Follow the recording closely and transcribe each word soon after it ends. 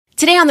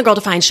Today on the Girl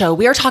Defined Show,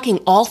 we are talking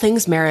all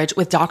things marriage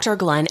with Dr.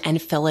 Glenn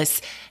and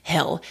Phyllis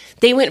Hill.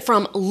 They went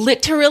from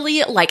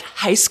literally like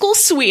high school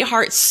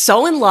sweethearts,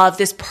 so in love,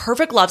 this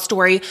perfect love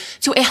story,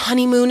 to a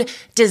honeymoon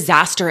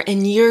disaster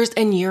and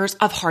years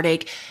of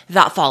heartache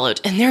that followed.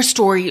 And their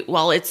story,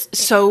 while it's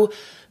so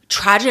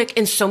tragic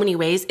in so many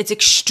ways, it's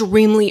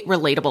extremely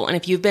relatable. And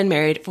if you've been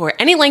married for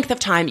any length of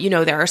time, you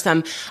know there are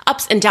some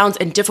ups and downs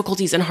and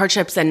difficulties and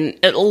hardships and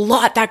a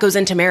lot that goes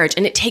into marriage.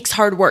 And it takes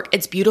hard work.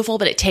 It's beautiful,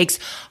 but it takes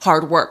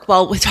hard work.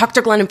 Well, with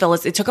Dr. Glenn and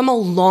Phyllis, it took them a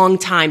long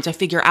time to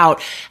figure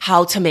out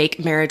how to make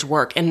marriage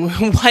work and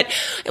what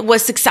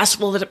was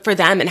successful for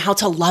them and how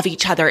to love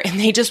each other.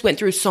 And they just went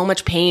through so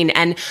much pain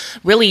and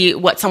really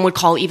what some would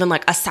call even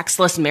like a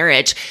sexless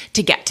marriage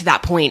to get to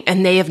that point.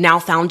 And they have now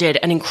founded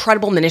an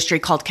incredible ministry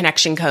called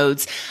Connection Codes.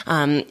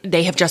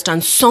 They have just done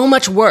so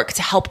much work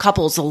to help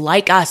couples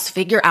like us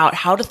figure out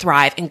how to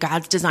thrive in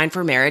God's design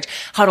for marriage,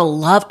 how to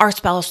love our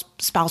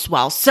spouse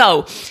well.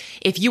 So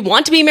if you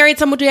want to be married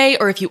someday,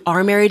 or if you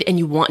are married and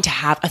you want to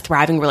have a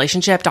thriving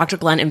relationship, Dr.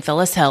 Glenn and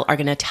Phyllis Hill are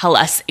going to tell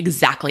us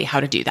exactly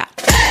how to do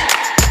that.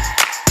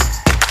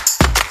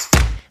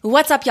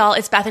 What's up, y'all?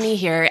 It's Bethany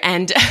here,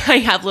 and I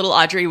have little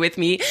Audrey with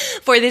me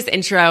for this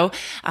intro.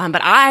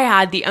 But I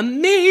had the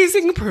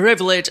amazing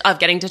privilege of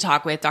getting to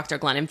talk with Dr.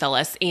 Glenn and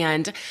Phyllis,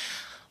 and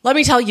let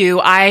me tell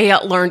you, I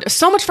learned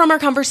so much from our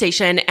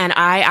conversation, and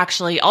I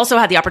actually also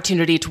had the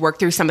opportunity to work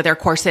through some of their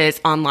courses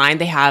online.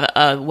 They have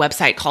a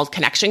website called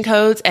Connection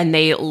Codes, and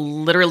they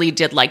literally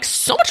did like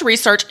so much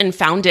research and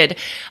founded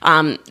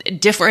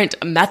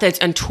different methods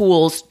and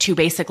tools to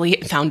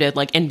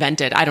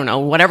invented, I don't know,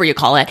 whatever you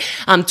call it,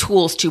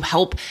 tools to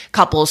help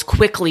couples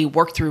quickly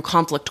work through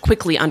conflict,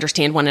 quickly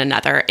understand one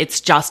another.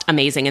 It's just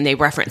amazing, and they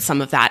reference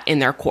some of that in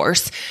their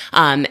course.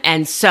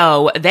 And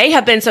so they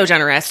have been so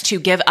generous to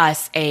give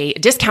us a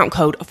discount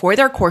code for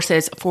their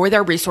courses, for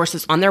their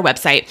resources on their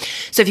website.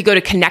 So if you go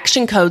to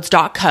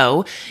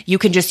connectioncodes.co, you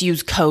can just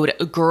use code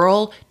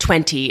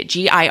GIRL20,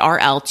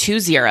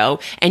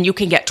 GIRL20, and you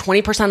can get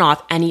 20%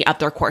 off any of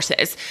their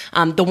courses.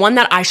 The one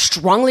that I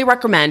strongly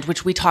recommend,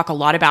 which we talk a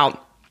lot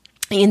about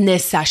in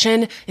this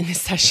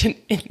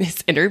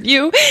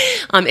interview,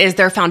 is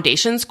their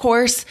foundations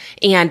course.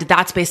 And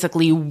that's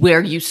basically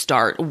where you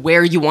start,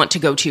 where you want to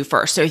go to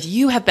first. So if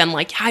you have been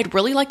like, I'd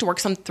really like to work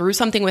through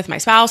something with my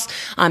spouse,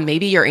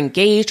 maybe you're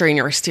engaged or in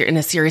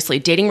a seriously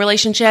dating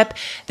relationship,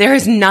 there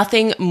is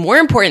nothing more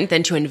important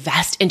than to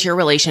invest into your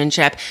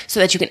relationship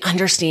so that you can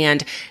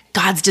understand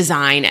God's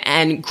design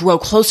and grow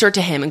closer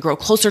to Him and grow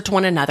closer to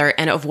one another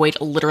and avoid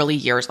literally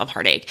years of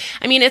heartache.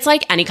 I mean, it's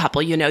like any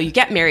couple, you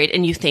get married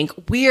and you think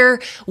we're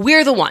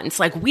the ones,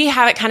 like we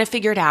have it kind of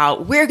figured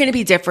out. We're going to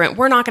be different.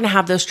 We're not going to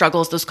have those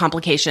struggles, those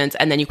complications.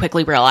 And then you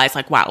quickly realize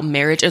like, wow,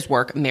 marriage is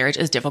work. Marriage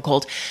is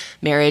difficult.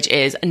 Marriage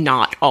is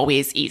not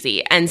always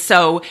easy. And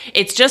so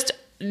it's just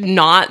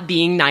not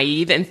being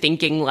naive and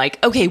thinking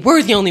like, okay,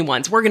 we're the only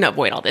ones. We're going to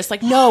avoid all this.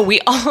 Like, no,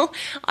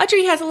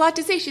 Audrey has a lot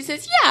to say. She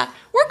says, yeah,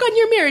 work on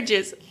your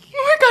marriages.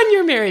 Work on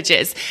your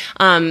marriages.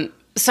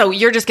 So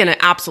you're just going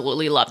to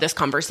absolutely love this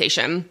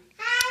conversation.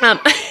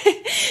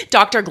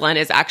 Dr. Glenn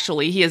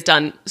he has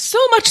done so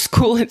much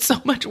school and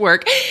so much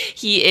work.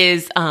 He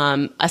is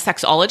a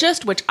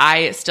sexologist, which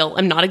I still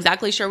am not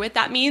exactly sure what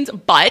that means,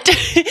 but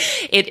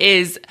it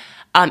is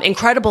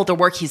incredible the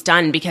work he's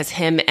done because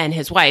him and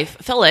his wife,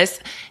 Phyllis,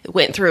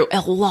 went through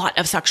a lot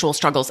of sexual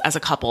struggles as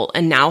a couple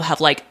and now have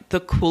like the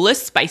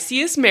coolest,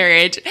 spiciest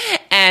marriage.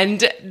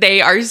 And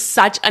they are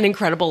such an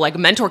incredible like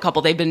mentor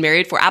couple. They've been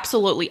married for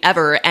absolutely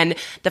ever. And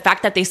the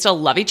fact that they still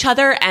love each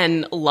other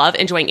and love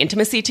enjoying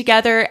intimacy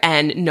together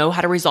and know how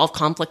to resolve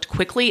conflict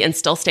quickly and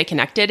still stay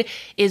connected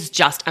is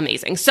just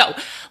amazing. So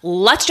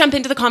let's jump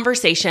into the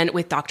conversation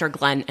with Dr.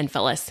 Glenn and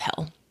Phyllis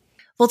Hill.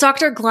 Well,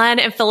 Dr. Glenn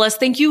and Phyllis,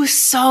 thank you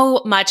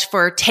so much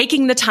for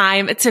taking the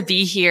time to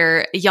be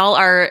here. Y'all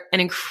are an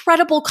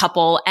incredible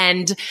couple,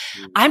 and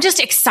I'm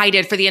just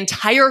excited for the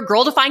entire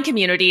Girl Defined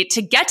community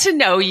to get to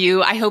know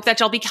you. I hope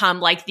that y'all become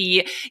like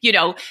the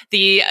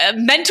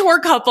mentor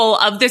couple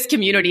of this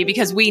community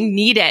because we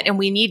need it and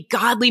we need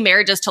godly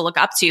marriages to look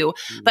up to.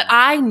 But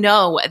I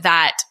know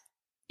that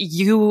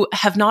you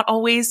have not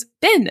always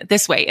been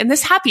this way and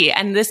this happy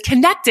and this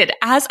connected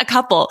as a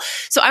couple.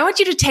 So I want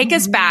you to take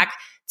us back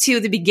to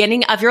the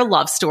beginning of your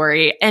love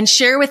story and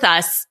share with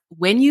us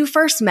when you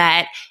first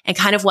met and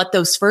kind of what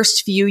those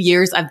first few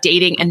years of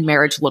dating and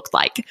marriage looked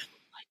like.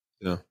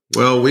 Yeah.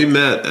 Well, we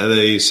met at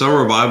a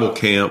summer Bible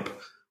camp.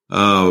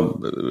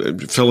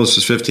 Phyllis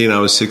was 15. I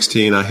was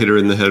 16. I hit her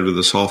in the head with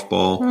a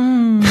softball.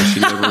 She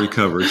never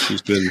recovered.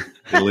 She's been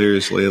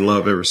deliriously in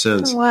love ever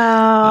since.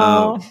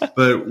 Wow.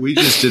 But we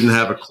just didn't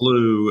have a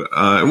clue.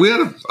 We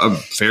had a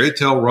fairy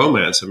tale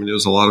romance. I mean, it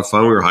was a lot of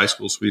fun. We were high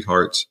school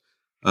sweethearts.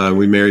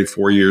 We married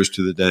 4 years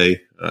to the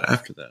day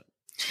after that.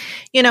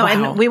 Wow.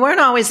 And we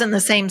weren't always in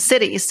the same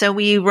city, so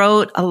we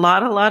wrote a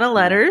lot of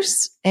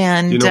letters.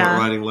 And you know what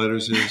writing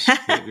letters is?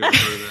 Have you ever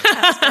heard of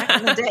that? Back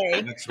in the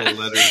day. Actual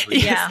letters.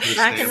 Yeah,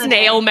 back in the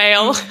snail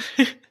mail.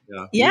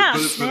 Yeah,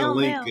 put a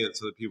link mail. in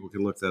so that people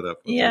can look that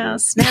up. Yeah,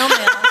 snail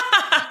mail.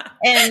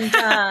 And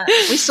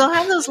we still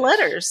have those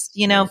letters,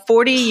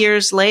 40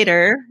 years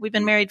later. We've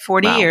been married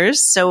 40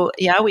 years. So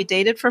yeah, we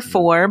dated for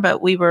 4,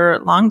 but we were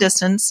long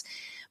distance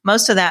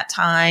most of that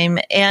time.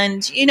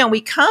 And,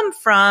 we come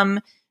from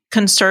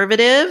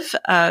conservative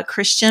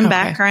Christian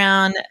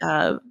background,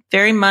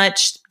 very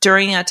much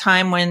during a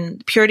time when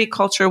purity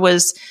culture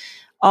was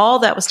all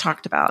that was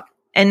talked about.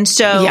 And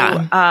so,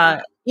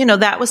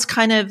 that was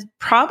kind of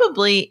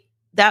probably,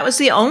 that was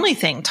the only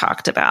thing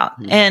talked about.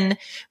 Mm-hmm. And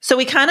so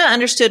we kind of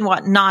understood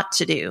what not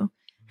to do.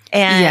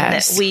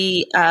 And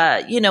we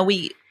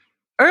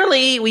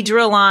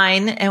drew a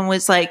line and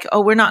was like,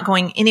 oh, we're not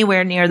going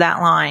anywhere near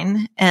that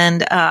line.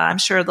 And I'm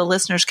sure the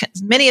listeners,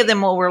 many of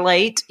them will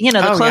relate,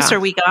 the closer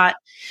we got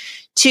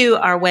to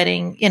our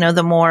wedding,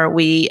 the more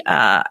we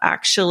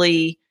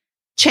actually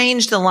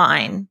changed the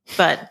line,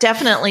 but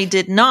definitely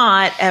did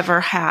not ever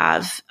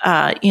have,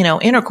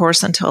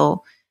 intercourse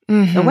until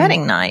the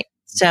wedding night.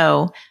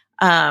 So,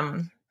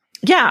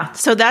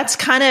 so that's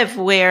kind of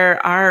where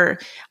I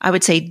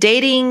would say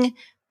dating,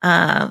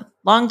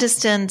 long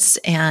distance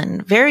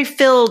and very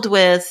filled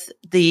with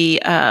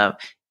the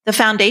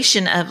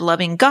foundation of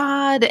loving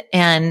God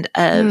and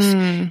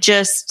of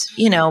just,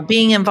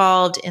 being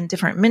involved in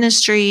different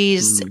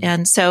ministries.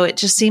 And so it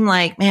just seemed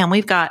like, man,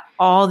 we've got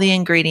all the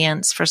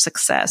ingredients for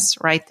success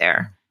right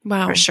there.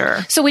 Wow. For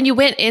sure. So when you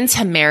went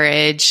into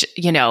marriage,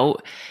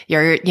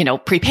 you're,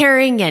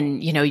 preparing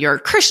and, you're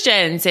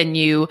Christians and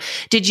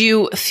did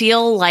you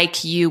feel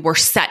like you were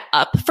set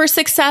up for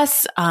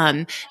success?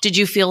 Did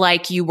you feel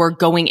like you were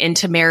going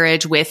into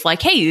marriage with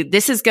like, hey,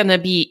 this is going to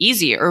be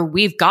easy or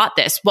we've got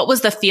this? What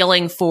was the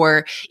feeling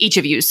for each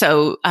of you?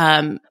 So,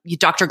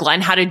 Dr.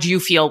 Glenn, how did you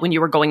feel when you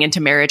were going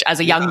into marriage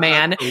as a young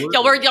man?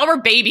 Absolutely. Y'all were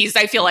babies.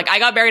 I feel like I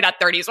got married at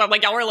 30. So I'm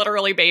like, y'all were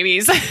literally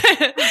babies.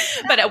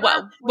 But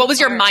what was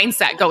your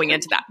mindset going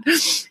into that?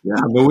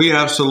 Yeah, but we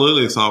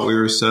absolutely thought we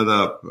were set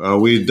up.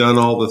 We'd done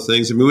all the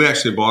things. I mean, we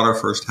actually bought our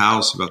first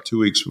house about 2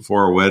 weeks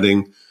before our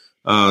wedding.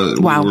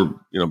 Wow.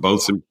 We were,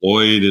 both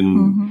employed,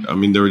 and I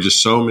mean, there were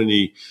just so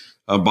many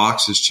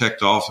boxes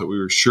checked off that we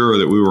were sure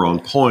that we were on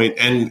point,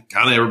 and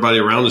kind of everybody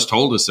around us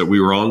told us that we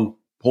were on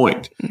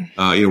point.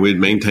 We'd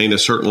maintained a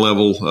certain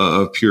level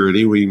of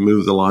purity. We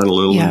moved the line a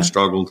little and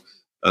struggled,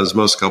 as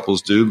most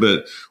couples do,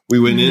 but we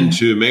went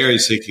into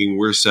marriage thinking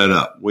we're set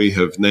up. We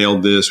have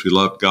nailed this. We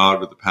love God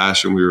with a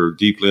passion. We were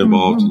deeply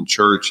involved in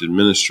church and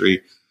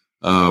ministry.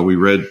 We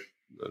read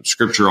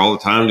scripture all the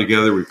time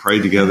together. We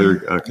prayed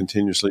together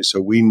continuously. So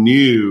we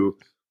knew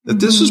that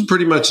this was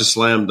pretty much a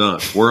slam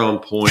dunk. We're on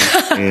point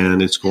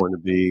and it's going to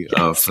be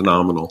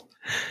phenomenal.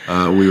 We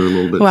were a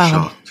little bit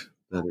shocked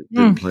that it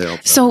didn't play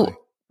out that way.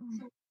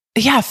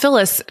 Yeah,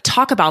 Phyllis,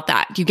 talk about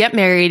that. You get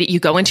married, you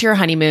go into your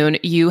honeymoon,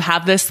 you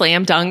have this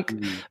slam dunk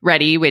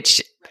ready,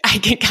 which I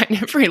can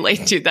kind of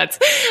relate to. That's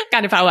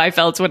kind of how I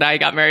felt when I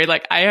got married.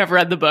 Like, I have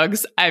read the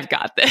books. I've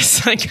got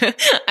this. Like,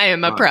 I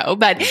am a pro.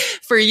 But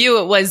for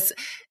you,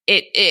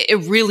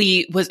 it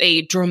really was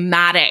a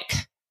dramatic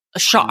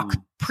shock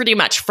pretty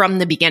much from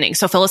the beginning.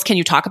 So Phyllis, can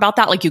you talk about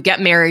that? Like, you get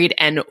married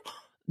and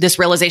this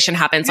realization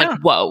happens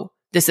like, whoa,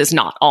 this is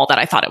not all that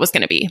I thought it was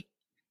going to be.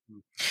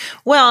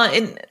 Well,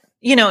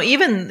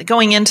 even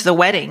going into the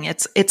wedding,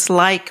 it's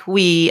like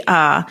we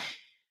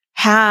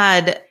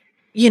had,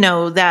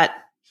 that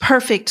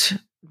perfect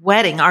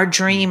wedding, our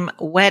dream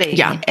wedding.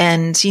 Yeah.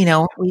 And,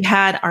 we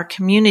had our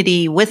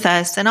community with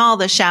us and all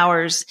the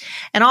showers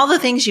and all the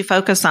things you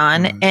focus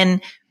on.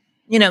 And,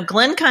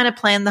 Glenn kind of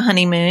planned the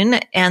honeymoon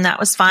and that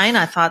was fine.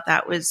 I thought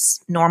that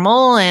was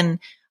normal. And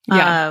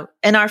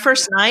our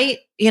first night,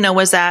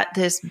 was at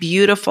this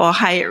beautiful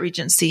Hyatt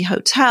Regency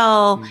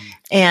hotel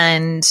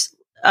and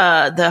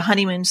the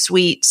honeymoon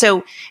suite.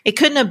 So it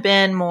couldn't have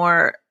been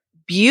more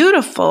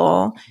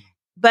beautiful,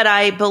 but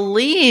I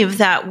believe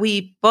that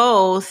we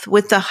both,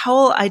 with the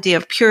whole idea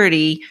of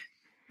purity,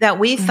 that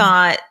we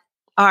thought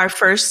our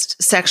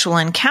first sexual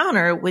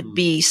encounter would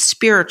be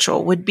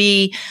spiritual, would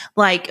be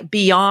like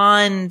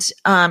beyond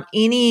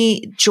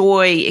any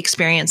joy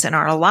experience in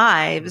our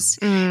lives.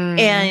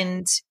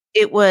 And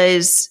it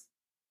was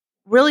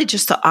really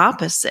just the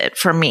opposite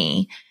for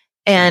me.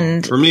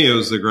 And for me, it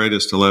was the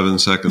greatest 11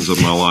 seconds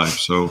of my life.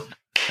 So,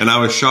 and I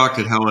was shocked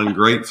at how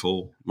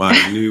ungrateful my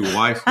new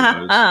wife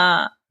was.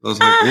 I was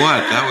like,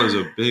 what? That was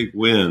a big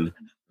win.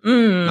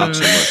 Not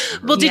so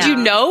much. Well,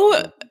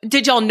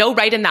 did y'all know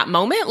right in that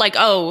moment? Like,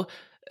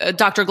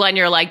 Dr. Glenn,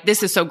 you're like,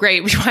 this is so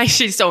great. Why is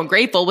she so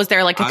ungrateful? Was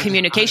there like a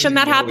communication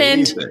that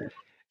happened?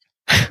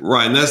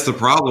 Right. And that's the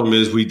problem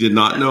is we did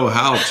not know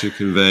how to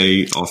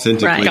convey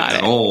authentically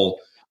at all.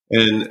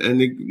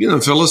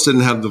 And Phyllis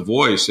didn't have the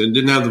voice and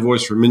didn't have the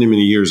voice for many,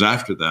 many years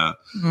after that.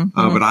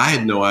 But I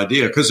had no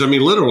idea. Because,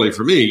 literally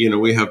for me,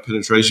 we have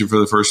penetration for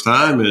the first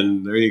time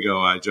and there you go.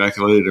 I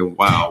ejaculated and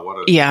wow,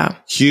 what a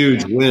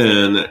huge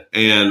win.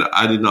 And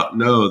I did not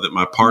know that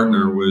my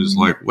partner was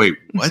like, wait,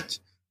 what?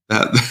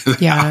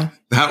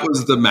 That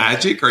was the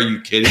magic? Are you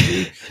kidding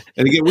me?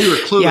 And again, we were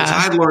clueless. I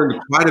had learned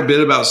quite a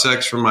bit about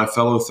sex from my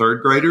fellow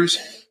third graders.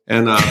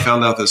 And I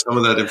found out that some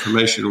of that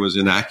information was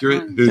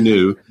inaccurate. Who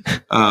knew?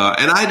 And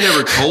I'd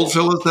never told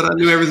Phyllis that I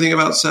knew everything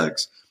about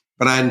sex.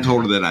 but I hadn't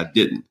told her that I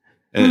didn't.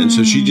 And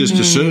so she just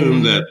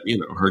assumed that,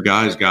 her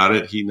guy's got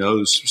it. He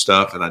knows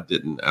stuff, and I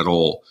didn't at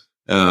all.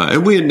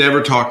 And we had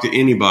never talked to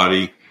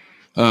anybody.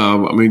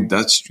 You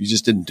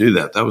just didn't do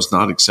that. That was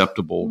not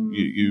acceptable.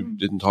 You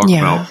didn't talk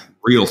about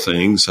real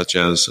things such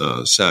as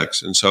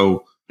sex. And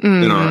so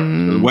then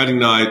our wedding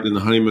night and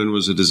the honeymoon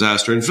was a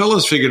disaster. And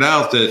Phyllis figured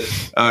out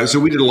that, so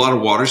we did a lot of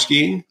water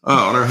skiing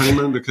on our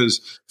honeymoon, because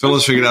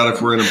Phyllis figured out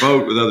if we're in a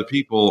boat with other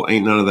people,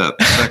 ain't none of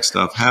that sex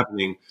stuff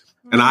happening.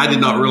 And I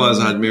did not realize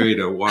I had married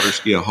a water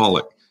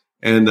skiaholic.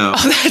 And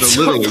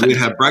so literally we'd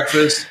have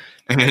breakfast,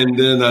 and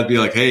then I'd be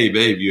like, hey,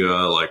 babe, you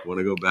want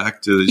to go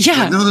back to the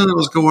like, no,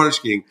 let's go water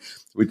skiing.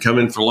 We'd come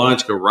in for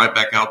lunch, go right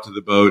back out to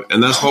the boat.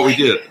 And that's what we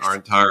did our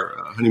entire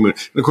honeymoon.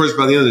 And of course,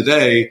 by the end of the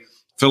day,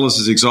 Phyllis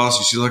is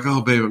exhausted. She's like,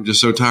 oh, babe, I'm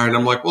just so tired. And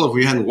I'm like, well, if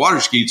we hadn't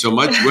water skied so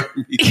much, you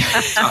wouldn't be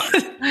tired.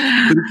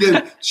 But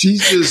again,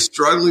 she's just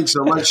struggling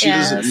so much. She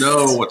doesn't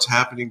know what's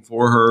happening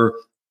for her.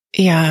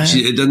 Yeah.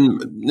 It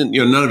doesn't,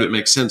 none of it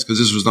makes sense, because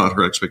this was not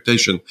her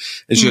expectation.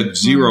 And she had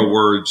zero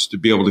words to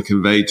be able to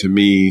convey to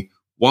me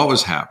what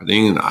was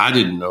happening. And I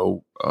didn't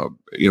know,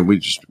 we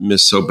just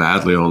missed so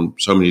badly on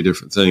so many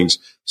different things.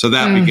 So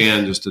that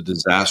began just a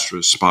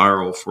disastrous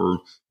spiral for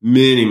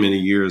many, many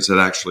years that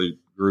actually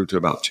grew to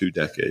about 2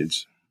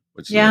 decades,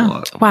 which is a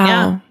lot. Wow.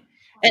 Yeah.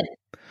 And,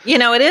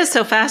 it is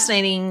so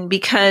fascinating,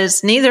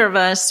 because neither of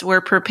us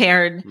were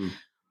prepared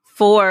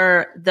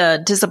for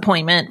the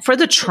disappointment, for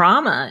the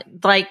trauma.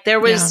 Like, there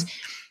was,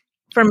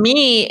 for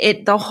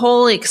me, the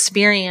whole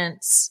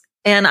experience,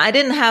 and I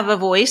didn't have a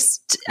voice.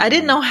 I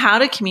didn't know how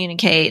to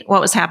communicate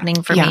what was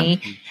happening for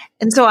me.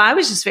 And so I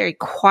was just very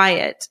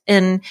quiet,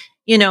 and,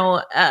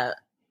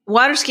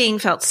 water skiing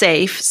felt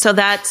safe.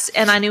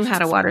 And I knew how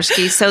to water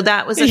ski. So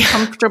that was a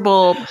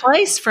comfortable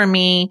place for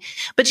me.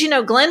 But,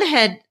 Glenn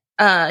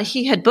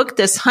he had booked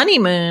this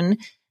honeymoon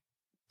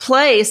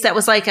place that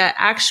was like an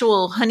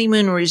actual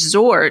honeymoon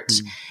resort.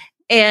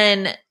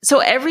 And so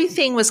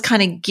everything was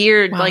kind of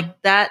geared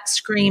like that,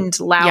 screamed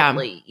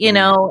loudly,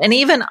 and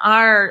even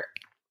I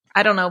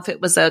don't know if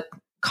it was a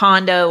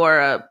condo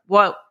or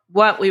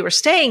what we were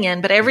staying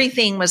in, but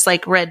everything was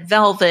like red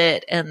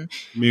velvet and,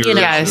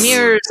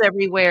 mirrors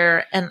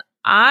everywhere. And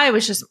I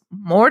was just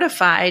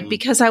mortified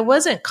because I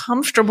wasn't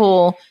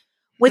comfortable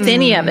with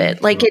any of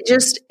it. Like,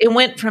 it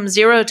went from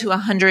 0 to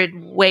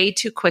 100 way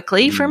too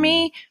quickly for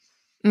me.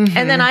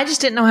 And then I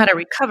just didn't know how to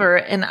recover.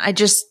 And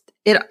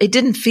it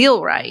didn't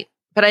feel right,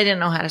 but I didn't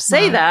know how to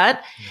say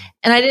that.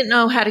 And I didn't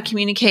know how to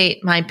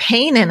communicate my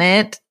pain in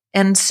it.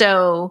 And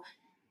so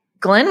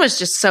Glenn was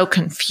just so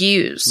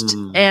confused.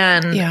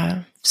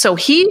 And so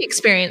he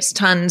experienced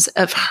tons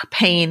of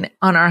pain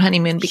on our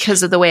honeymoon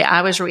because of the way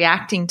I was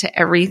reacting to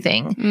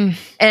everything.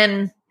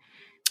 And,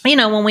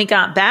 when we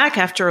got back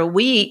after a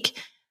week,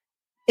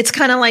 it's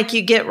kind of like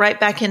you get right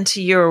back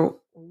into your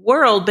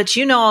world, but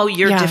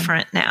you're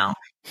different now.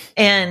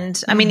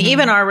 And I mean,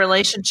 even our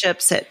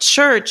relationships at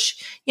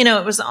church,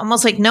 it was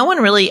almost like no one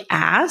really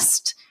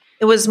asked.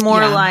 It was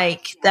more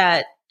like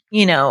that,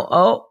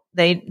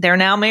 they're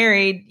now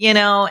married,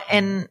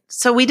 and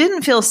so we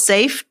didn't feel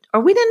safe, or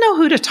we didn't know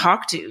who to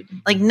talk to.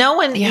 Like, no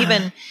one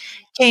even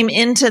came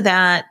into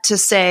that to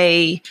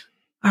say,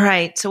 all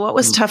right, so what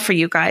was tough for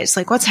you guys?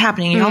 Like, what's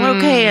happening? Y'all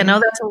okay? I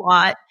know that's a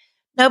lot.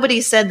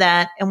 Nobody said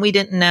that. And we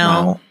didn't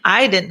know.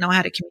 I didn't know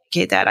how to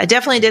communicate that. I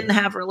definitely didn't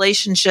have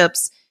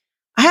relationships.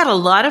 I had a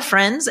lot of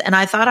friends, and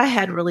I thought I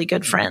had really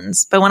good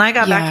friends. But when I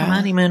got back from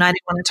honeymoon, I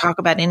didn't want to talk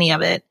about any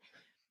of it.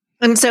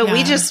 And so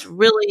we just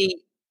really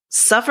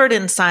suffered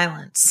in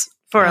silence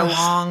for a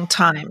long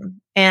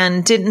time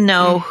and didn't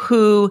know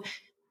who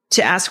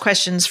to ask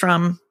questions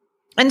from.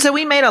 And so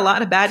we made a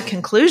lot of bad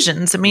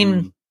conclusions. I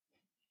mean,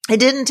 it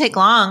didn't take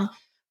long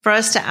for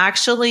us to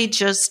actually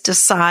just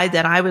decide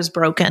that I was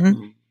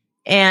broken.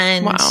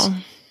 And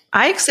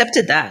I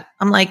accepted that.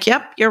 I'm like,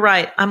 yep, you're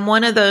right. I'm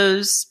one of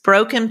those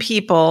broken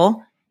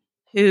people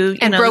who,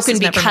 and broken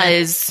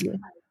because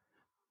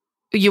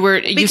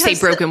you say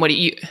broken. What do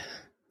you,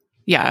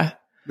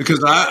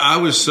 Because I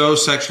was so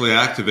sexually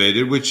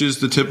activated, which is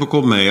the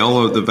typical male,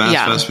 or the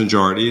vast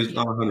majority. It's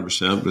not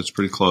 100%, but it's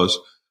pretty close.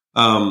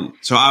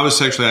 So I was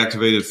sexually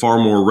activated far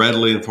more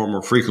readily and far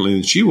more frequently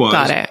than she was.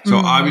 Got it. So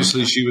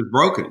obviously she was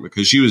broken,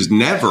 because she was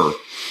never, I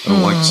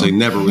don't like to say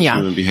never with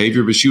human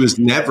behavior, but she was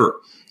never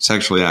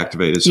sexually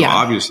activated. So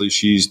obviously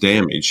she's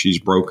damaged. She's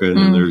broken,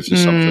 and there's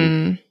just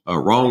something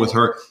wrong with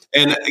her.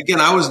 And again,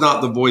 I was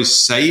not the voice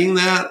saying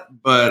that,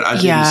 but I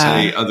didn't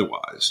say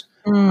otherwise.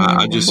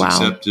 I just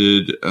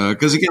accepted,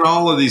 because again,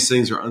 all of these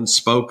things are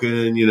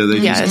unspoken. They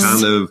just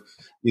kind of,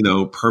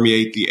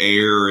 permeate the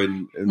air,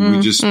 and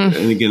we just,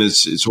 and again,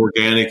 it's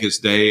organic. It's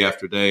day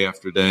after day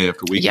after day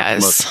after week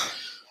after month.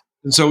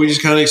 And so we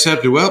just kind of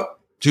accepted, well,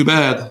 too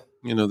bad.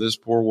 This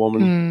poor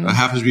woman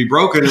happens to be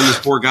broken, and this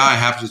poor guy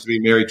happens to be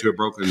married to a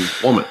broken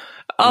woman.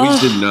 We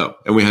just didn't know.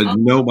 And we had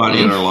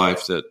nobody in our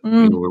life that,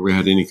 where we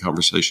had any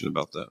conversation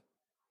about that.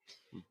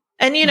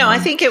 And, I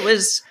think it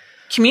was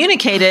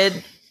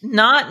communicated,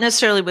 not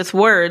necessarily with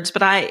words,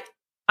 but I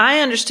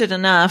understood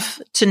enough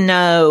to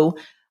know,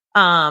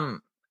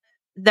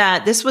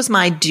 that this was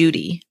my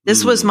duty.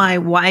 This was my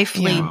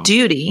wifely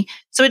duty.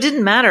 So it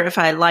didn't matter if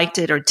I liked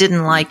it or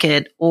didn't like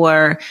it,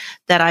 or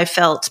that I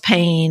felt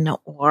pain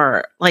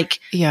or like,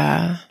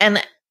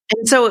 And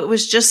so it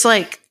was just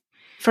like,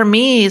 for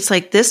me, it's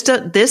like, this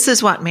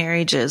is what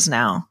marriage is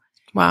now.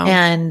 Wow.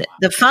 And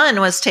the fun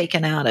was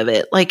taken out of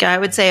it. Like I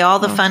would say all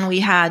the fun we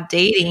had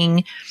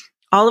dating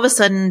all of a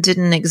sudden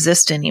didn't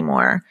exist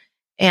anymore.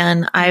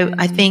 And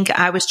I think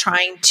I was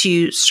trying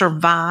to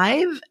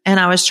survive, and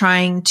I was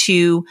trying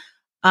to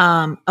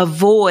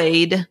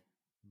avoid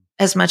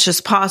as much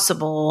as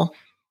possible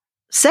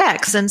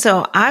sex. And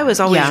so I was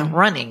always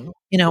running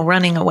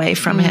away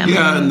from him.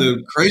 Yeah. And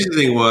the crazy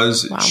thing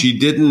was she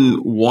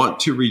didn't want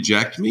to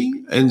reject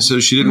me. And so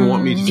she didn't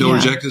want me to feel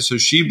rejected. So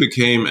she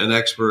became an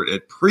expert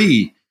at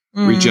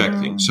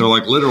rejecting. So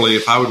like literally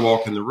if I would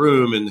walk in the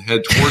room and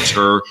head towards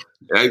her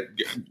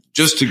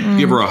just to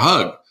give her a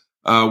hug,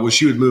 well,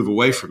 she would move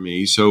away from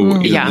me. So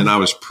then I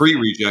was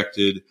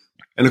pre-rejected.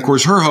 And of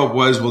course, her hope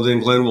was, well, then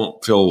Glenn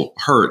won't feel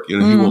hurt. He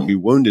won't be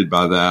wounded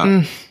by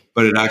that.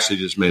 But it actually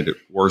just made it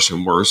worse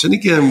and worse. And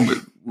again,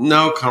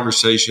 no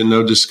conversation,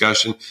 no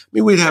discussion. I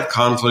mean, we'd have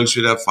conflicts,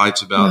 we'd have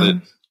fights about it,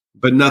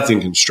 but nothing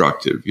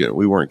constructive.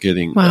 We weren't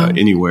getting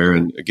anywhere.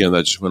 And again,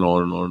 that just went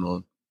on and on and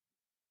on.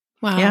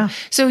 Wow. Yeah.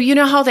 So you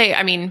know how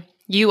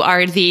you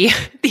are the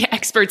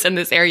experts in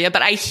this area,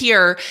 but I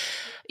hear,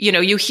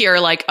 you hear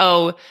like,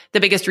 oh, the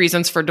biggest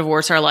reasons for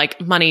divorce are like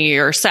money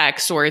or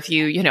sex, or if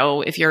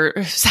if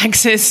your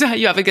sex is,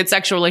 you have a good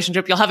sexual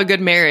relationship, you'll have a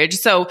good marriage.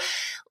 So,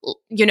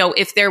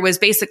 if there was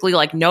basically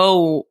like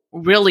no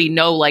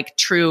like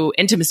true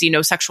intimacy,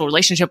 no sexual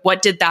relationship, how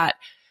did that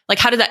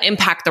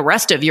impact the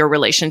rest of your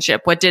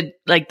relationship? What did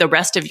like the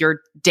rest of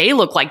your day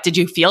look like? Did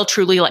you feel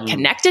truly like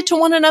connected to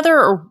one another,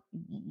 or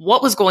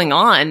what was going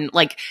on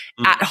like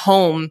at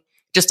home,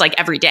 just like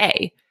every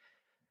day?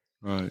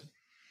 Right.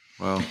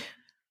 Wow.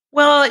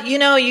 Well,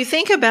 you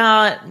think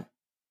about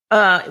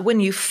when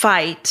you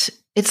fight,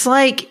 it's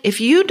like if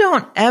you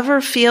don't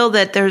ever feel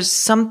that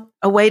there's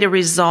a way to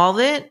resolve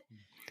it,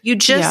 you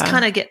just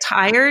kind of get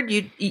tired.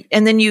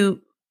 And then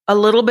a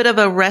little bit of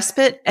a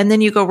respite, and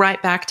then you go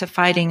right back to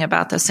fighting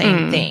about the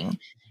same thing.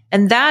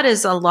 And that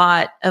is a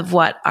lot of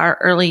what our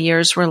early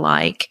years were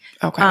like.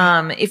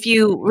 Okay. If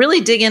you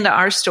really dig into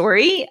our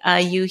story,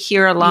 you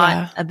hear a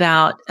lot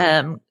about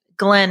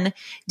Glenn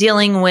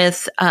dealing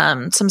with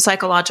some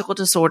psychological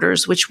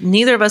disorders, which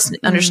neither of us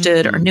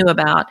understood or knew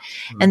about.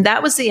 And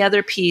that was the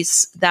other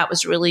piece that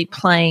was really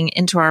playing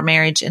into our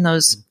marriage in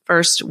those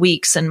first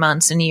weeks and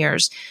months and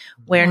years,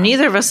 where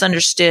neither of us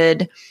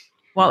understood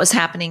what was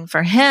happening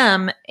for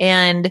him.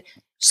 And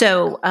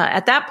so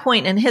at that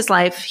point in his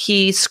life,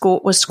 he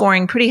was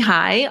scoring pretty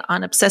high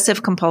on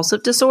obsessive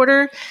compulsive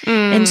disorder.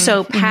 And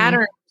so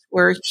patterns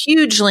were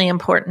hugely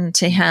important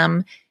to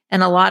him,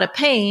 and a lot of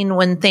pain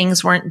when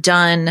things weren't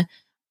done,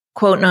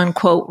 quote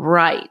unquote,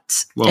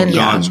 right. Well, and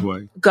God's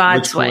way.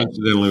 God's way.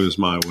 Coincidentally was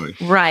my way.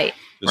 Right.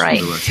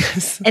 Right.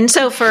 And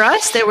so for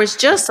us, there was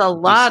just a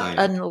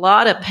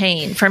lot of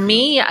pain. For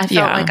me, I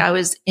felt like I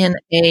was in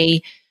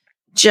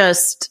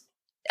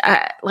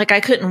like I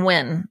couldn't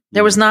win.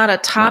 There was not a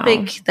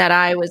topic that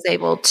I was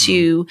able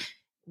to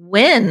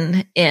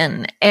win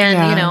in.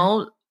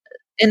 And,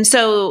 and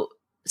so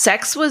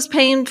sex was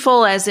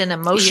painful, as in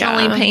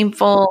emotionally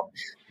painful.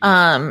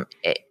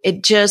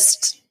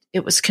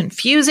 It was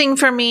confusing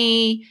for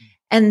me.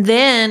 And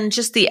then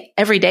just the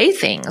everyday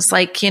things,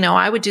 like,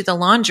 I would do the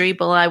laundry,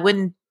 but I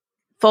wouldn't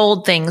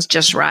fold things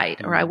just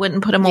right, or I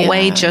wouldn't put them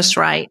away just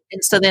right.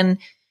 And so then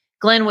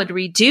Glenn would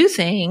redo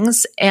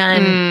things,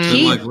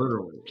 and like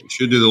literally,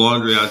 she'd do the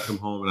laundry, I'd come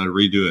home and I'd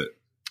redo it.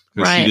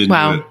 Right. She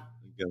didn't do it,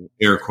 again,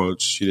 air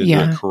quotes, she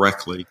didn't do it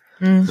correctly.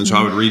 And so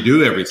I would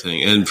redo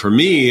everything. And for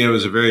me, it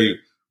was a very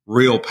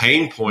real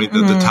pain point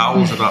that the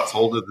towels are not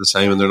folded the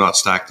same and they're not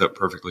stacked up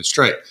perfectly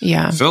straight.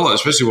 Yeah. Phyllis,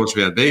 especially once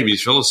we had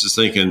babies, Phyllis is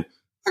thinking,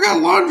 I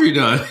got laundry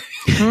done.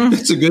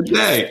 It's a good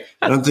day.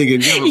 And I'm thinking,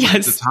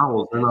 the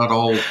towels, they're not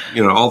all,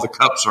 all the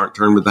cups aren't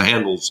turned with the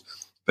handles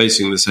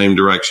facing the same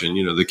direction.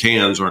 The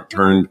cans aren't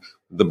turned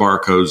with the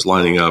barcodes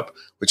lining up,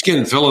 which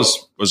again,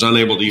 Phyllis was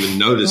unable to even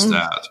notice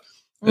that.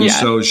 And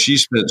so she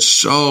spent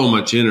so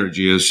much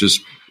energy, it's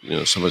just,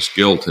 so much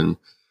guilt. And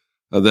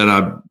that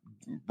I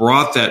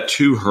brought that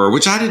to her,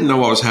 which I didn't know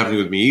what was happening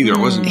with me either. I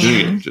wasn't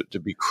doing it to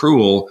be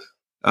cruel.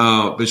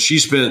 But she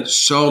spent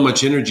so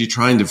much energy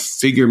trying to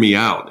figure me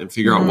out and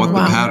figure out what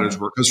the patterns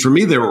were. Because for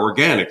me, they were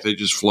organic. They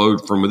just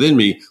flowed from within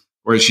me.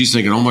 Whereas she's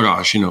thinking, oh my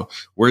gosh,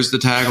 where's the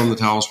tag on the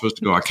towel supposed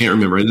to go? I can't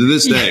remember. And to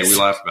this day, we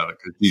laugh about it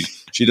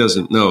because she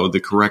doesn't know the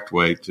correct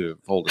way to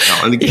fold a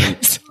towel. And again,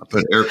 I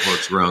put air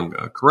quotes around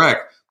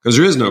correct, because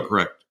there is no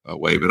correct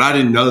way. But I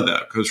didn't know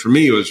that, because for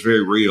me, it was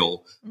very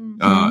real.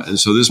 And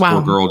so this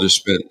poor girl just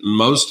spent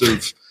most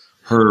of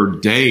her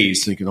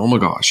days thinking, oh my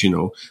gosh,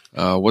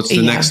 what's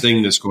the next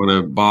thing that's going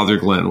to bother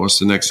Glenn? What's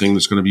the next thing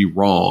that's going to be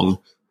wrong,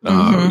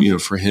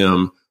 for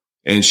him?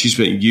 And she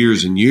spent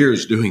years and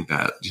years doing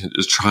that,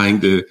 just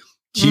trying to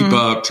keep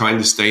up, trying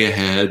to stay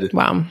ahead.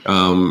 Wow.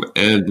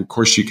 And of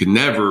course she could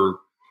never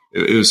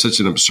it was such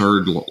an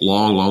absurd,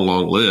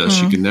 long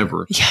list. You can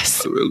never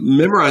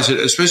memorize it,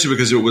 especially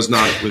because it was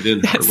not within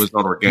her. It was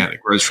not organic.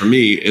 Whereas for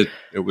me,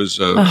 it was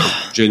a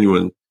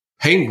genuine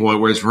pain point.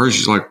 Whereas for her,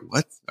 she's like,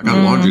 what? I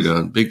got laundry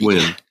done. Big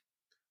win.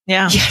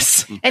 Yeah.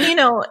 Yes. And,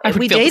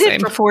 we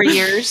dated for 4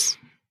 years,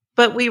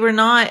 but we were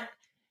not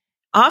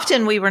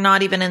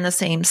even in the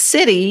same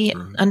city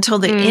until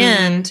the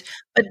end.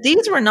 But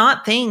these were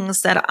not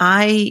things that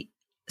I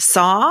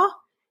saw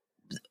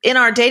in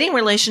our dating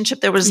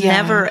relationship. There was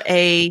never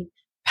a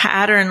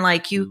pattern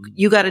like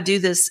you got to do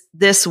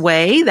this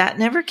way. That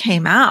never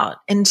came out.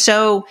 And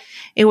so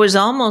it was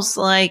almost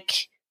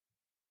like,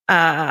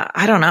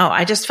 I don't know.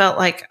 I just felt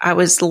like I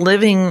was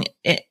living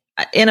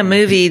in a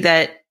movie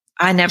that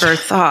I never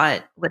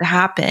thought would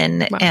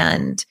happen. Wow.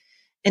 And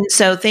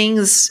so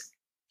things,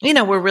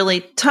 were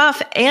really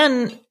tough.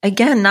 And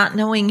again, not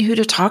knowing who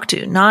to talk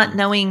to, not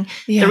knowing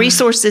the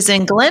resources.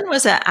 And Glenn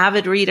was an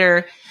avid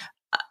reader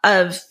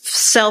of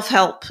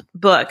self-help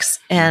books.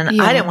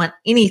 And I didn't want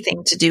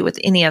anything to do with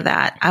any of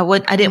that.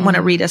 I didn't want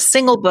to read a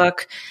single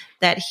book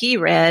that he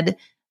read,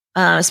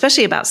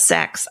 especially about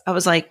sex. I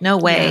was like, no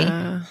way.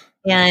 Yeah.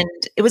 And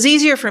it was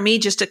easier for me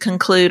just to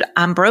conclude,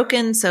 I'm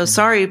broken. So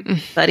sorry,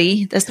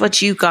 buddy. That's what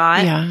you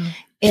got. Yeah.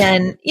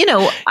 And,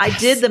 I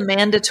did the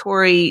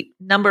mandatory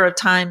number of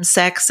times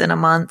sex in a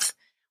month,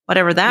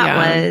 whatever that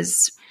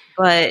was,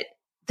 but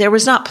there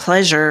was not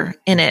pleasure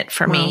in it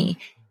for me.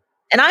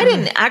 And I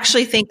didn't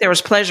actually think there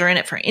was pleasure in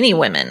it for any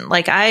women.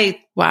 Like I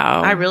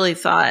really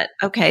thought,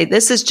 okay,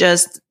 this is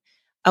just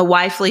a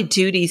wifely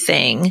duty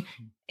thing.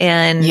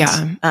 And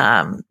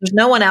there's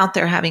no one out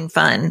there having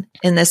fun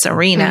in this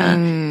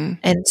arena.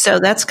 And so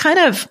that's kind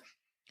of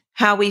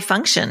how we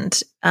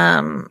functioned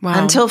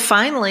until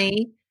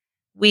finally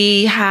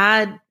we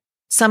had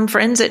some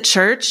friends at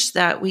church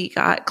that we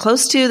got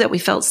close to, that we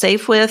felt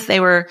safe with. They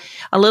were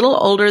a little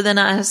older than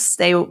us.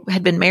 They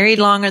had been married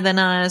longer than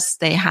us.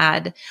 They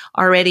had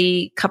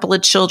already a couple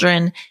of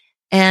children.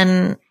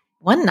 And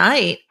one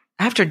night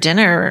after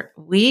dinner,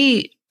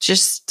 maybe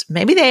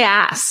they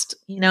asked,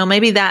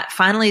 maybe that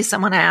finally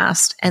someone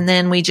asked. And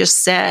then we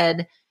just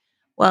said,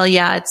 well,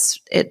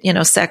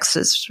 sex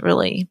is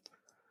really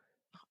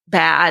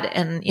bad.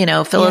 And,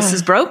 Phyllis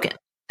is broken.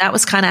 That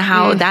was kind of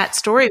how that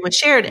story was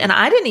shared. And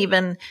I didn't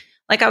even,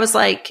 I was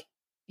like,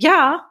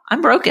 yeah,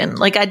 I'm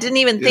broken. I didn't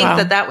even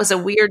think that was a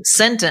weird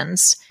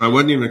sentence. It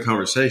wasn't even a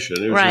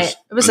conversation. It was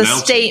it was a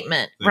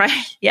statement, things.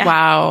 Right? Yeah.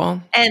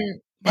 Wow.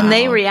 And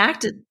they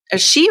reacted, or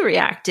she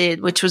reacted,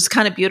 which was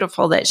kind of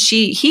beautiful that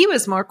he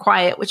was more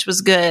quiet, which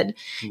was good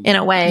in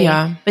a way.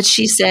 Yeah. But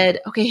she said,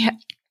 okay,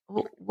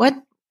 what,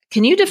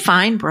 can you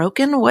define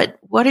broken? What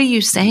are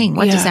you saying?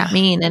 What does that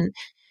mean?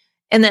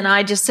 And then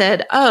I just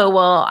said, oh,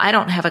 well, I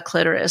don't have a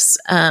clitoris.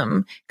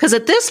 Cause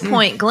at this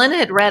point, Glenn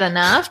had read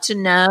enough to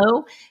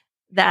know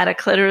that a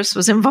clitoris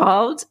was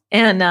involved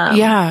and,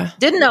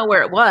 didn't know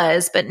where it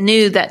was, but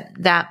knew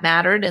that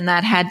mattered and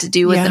that had to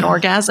do with an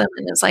orgasm.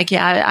 And it's like,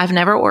 I've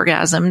never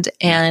orgasmed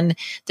and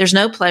there's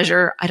no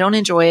pleasure. I don't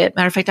enjoy it.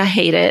 Matter of fact, I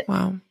hate it.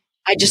 Wow.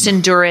 I just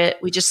endure it.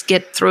 We just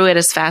get through it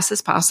as fast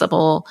as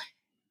possible.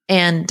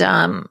 And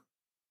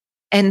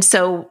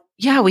so,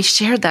 we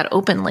shared that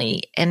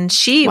openly, and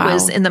she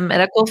was in the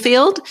medical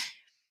field,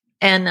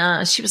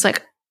 and she was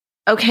like,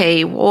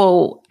 okay,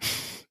 whoa,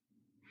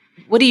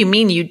 what do you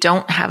mean you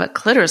don't have a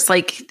clitoris?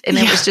 And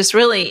it was just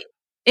really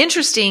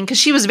interesting because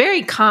she was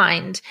very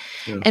kind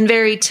and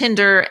very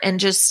tender and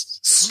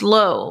just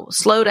slow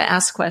to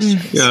ask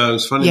questions. Yeah. It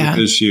was funny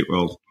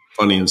because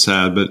funny and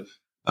sad, but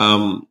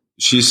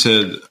she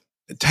said,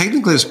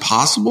 technically it's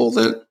possible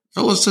that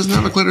Phyllis doesn't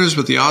have a clitoris,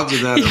 but the odds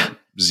of that are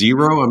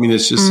zero. I mean,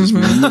 it's just this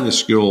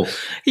minuscule.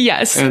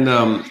 Yes. And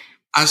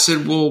I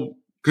said, well,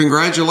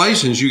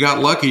 congratulations. You got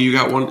lucky. You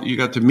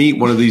got to meet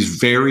one of these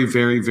very,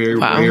 very, very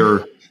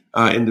rare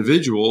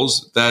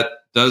individuals that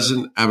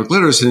doesn't have a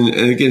clitoris. And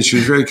again, she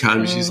was very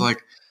kind. She's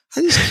like,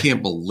 I just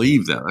can't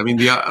believe that. I mean,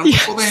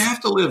 well, they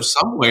have to live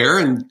somewhere,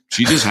 and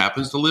she just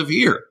happens to live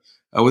here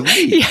with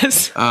me.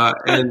 Yes.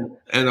 And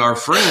our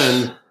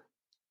friend,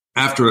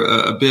 after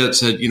a bit,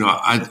 said,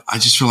 I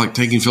just feel like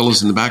taking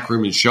Phyllis in the back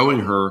room and showing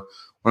her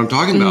what I'm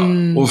talking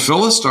about. Well,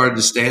 Phyllis started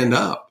to stand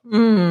up.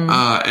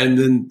 And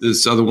then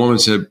this other woman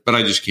said, but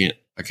I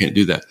can't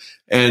do that.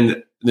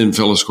 And then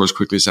Phyllis, of course,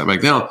 quickly sat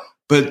back down.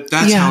 But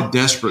that's how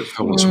desperate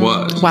Phyllis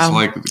was. Wow. It's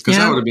like, because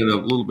that would have been a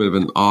little bit of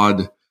an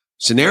odd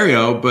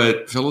scenario,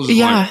 but Phyllis was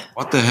like,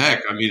 what the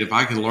heck? I mean, if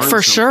I can learn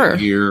something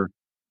here,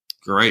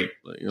 great.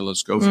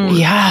 Let's go for it.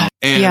 Yeah.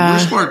 And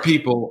we're smart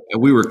people,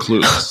 and we were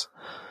clueless.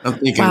 I'm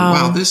thinking,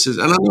 wow, this is,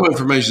 and I know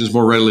information is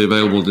more readily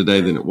available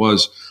today than it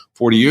was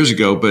 40 years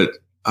ago, but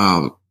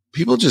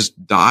people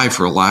just die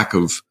for a lack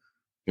of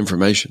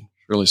information.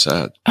 It's really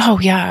sad. Oh,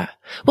 yeah.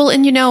 Well,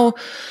 and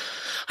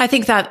I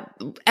think that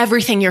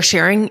everything you're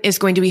sharing is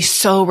going to be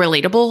so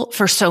relatable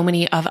for so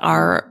many of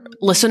our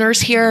listeners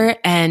here.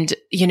 And,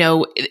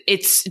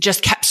 it's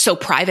just kept so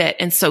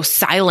private and so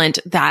silent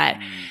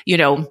that,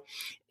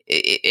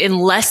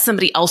 unless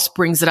somebody else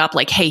brings it up,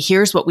 like, hey,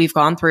 here's what we've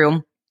gone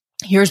through.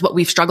 Here's what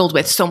we've struggled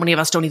with. So many of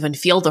us don't even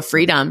feel the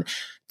freedom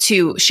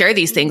to share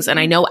these things. And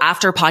I know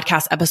after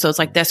podcast episodes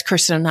like this,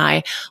 Kristen and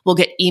I will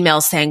get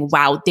emails saying,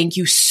 wow, thank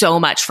you so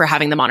much for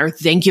having them on, or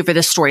thank you for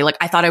this story. Like,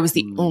 I thought I was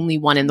the only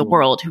one in the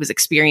world who was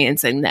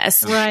experiencing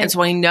this. Right. And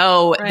so I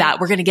know that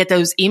we're going to get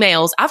those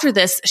emails after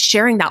this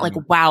sharing that, like,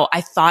 wow,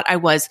 I thought I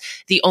was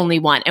the only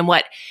one. And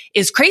what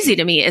is crazy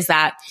to me is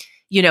that,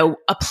 you know,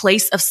 a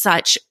place of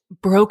such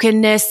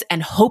brokenness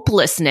and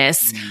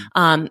hopelessness,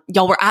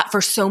 y'all were at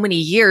for so many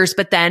years,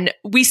 but then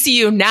we see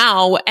you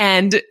now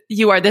and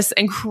you are this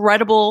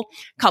incredible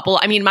couple.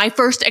 I mean, my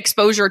first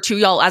exposure to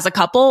y'all as a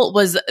couple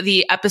was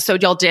the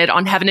episode y'all did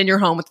on Heaven in Your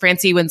Home with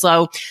Francie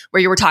Winslow,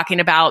 where you were talking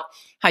about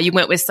how you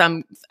went with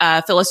some,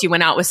 Phyllis, you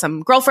went out with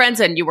some girlfriends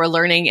and you were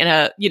learning in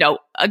a, you know,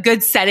 a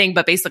good setting,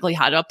 but basically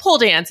how to pole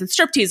dance and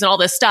striptease and all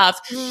this stuff.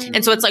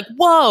 And so it's like,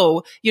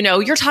 whoa, you know,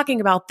 you're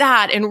talking about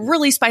that and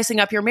really spicing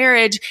up your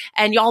marriage,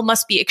 and y'all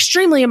must be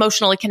extremely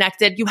emotionally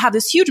connected. You have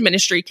this huge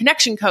ministry,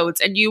 Connection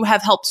Codes, and you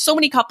have helped so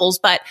many couples,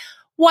 but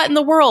what in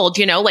the world,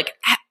 you know, like,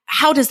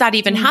 how does that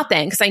even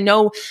happen? Because I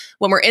know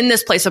when we're in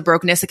this place of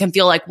brokenness, it can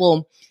feel like,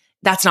 well,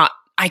 that's not,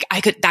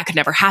 that could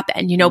never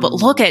happen, you know, but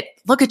look at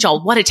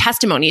y'all, what a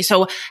testimony.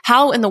 So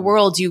how in the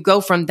world do you go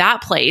from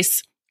that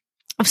place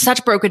of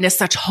such brokenness,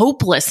 such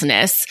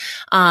hopelessness,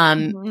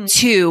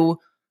 to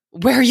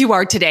where you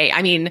are today?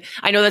 I mean,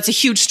 I know that's a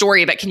huge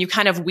story, but can you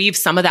kind of weave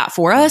some of that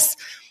for us?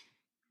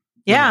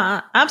 Yeah,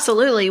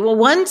 absolutely. Well,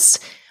 once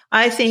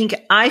I think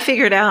I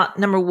figured out,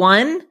 number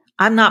one,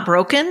 I'm not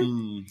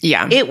broken.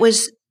 Yeah. It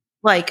was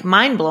like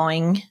mind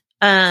blowing.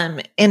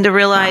 And to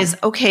realize,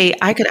 okay,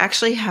 I could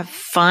actually have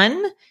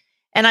fun.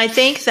 And I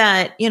think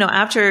that, you know,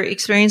 after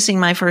experiencing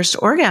my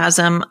first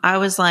orgasm, I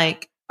was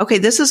like, okay,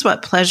 this is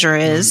what pleasure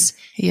is.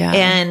 Yeah.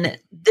 And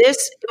it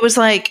was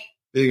like,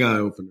 Big eye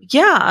opener.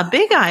 yeah, a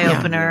big eye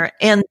opener.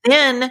 And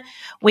then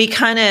we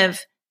kind of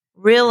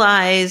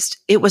realized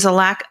it was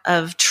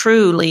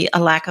truly a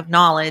lack of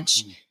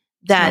knowledge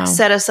that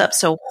set us up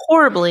so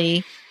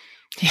horribly.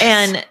 Yes.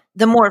 And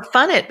the more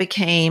fun it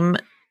became,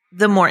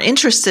 the more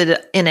interested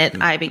in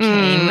it I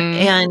became.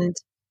 And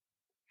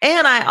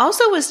I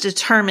also was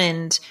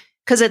determined,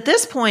 because at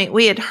this point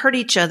we had hurt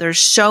each other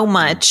so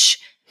much.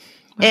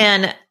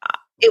 And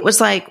it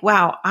was like,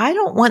 wow, I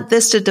don't want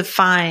this to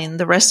define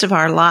the rest of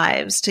our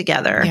lives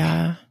together.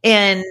 Yeah.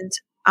 And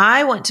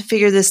I want to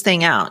figure this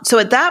thing out. So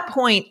at that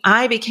point,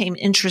 I became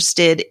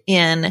interested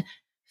in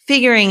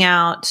figuring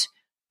out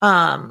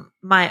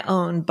my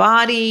own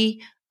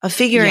body,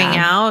 figuring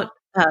out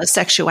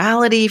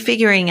sexuality,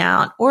 figuring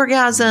out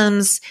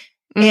orgasms.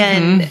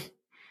 And,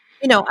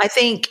 you know, I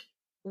think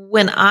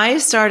when I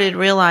started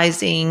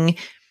realizing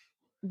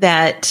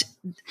that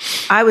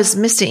I was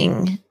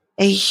missing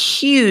a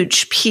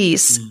huge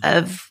piece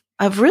of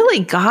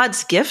really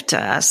God's gift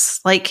to us,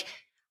 like,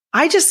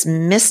 I just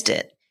missed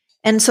it.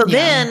 And so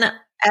then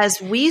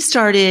as we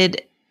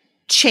started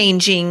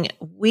changing,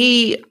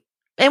 we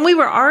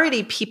were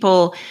already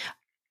people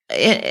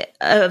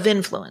of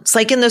influence.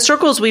 Like in the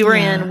circles we were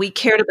in, we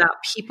cared about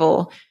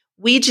people.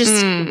 We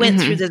just went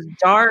through this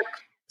dark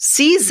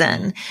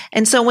season.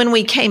 And so when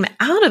we came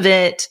out of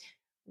it,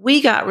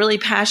 we got really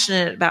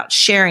passionate about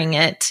sharing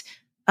it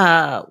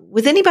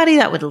with anybody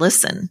that would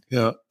listen.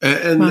 Yeah.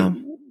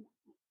 And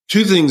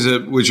two things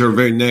which are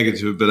very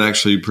negative, but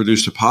actually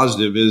produced a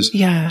positive is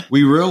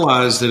we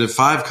realized that if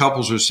 5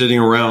 couples are sitting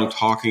around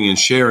talking and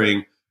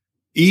sharing,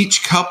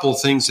 each couple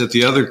thinks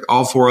that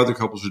all 4 other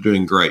couples are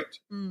doing great.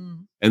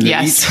 And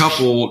then each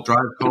couple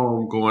drives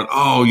home going,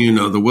 oh, you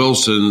know, the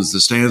Wilsons, the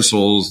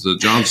Stansels, the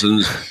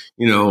Johnsons,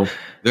 you know,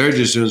 they're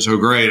just doing so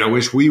great. I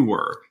wish we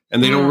were.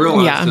 And they don't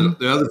realize that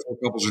the other 4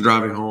 couples are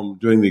driving home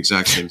doing the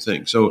exact same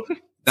thing. So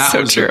that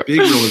was a big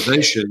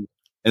realization.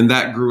 And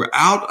that grew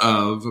out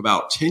of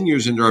about 10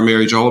 years into our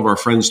marriage, all of our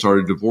friends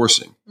started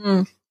divorcing.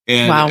 And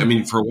I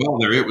mean, for a while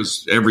there, it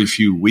was every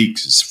few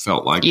weeks, it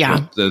felt like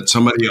that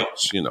somebody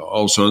else, you know,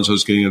 oh, so-and-so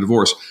is getting a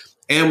divorce.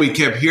 And we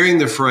kept hearing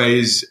the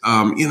phrase,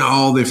 you know,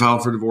 oh, they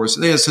filed for divorce.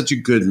 They had such a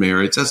good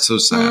marriage. That's so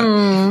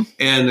sad.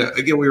 And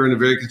again, we were in a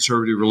very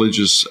conservative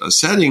religious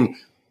setting.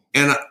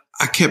 And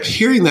I kept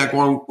hearing that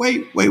going,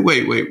 wait,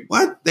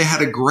 what? They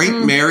had a great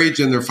marriage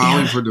and they're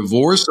filing for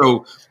divorce.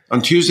 So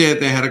on Tuesday,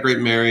 they had a great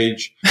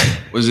marriage.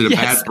 Was it a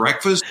bad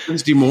breakfast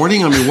Wednesday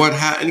morning? I mean, what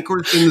happened? And of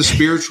course, in the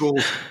spiritual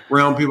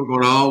realm, people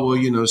going, oh, well,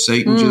 you know,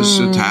 Satan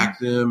just attacked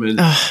them. And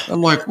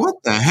I'm like, what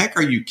the heck?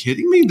 Are you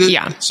kidding me?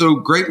 So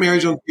great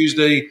marriage on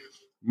Tuesday,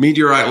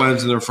 meteorite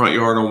lands in their front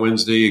yard on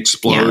Wednesday,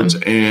 explodes,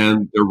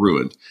 and they're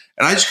ruined.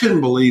 And I just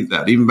couldn't believe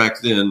that. Even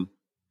back then,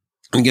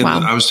 again,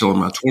 I was still in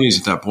my 20s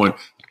at that point.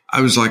 I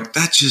was like,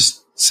 that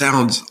just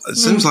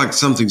seems like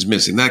something's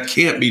missing. That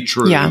can't be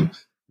true.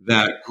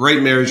 That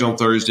great marriage on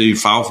Thursday,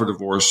 file for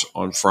divorce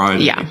on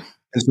Friday.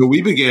 And so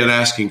we began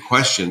asking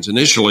questions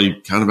initially,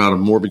 kind of out of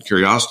morbid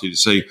curiosity, to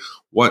say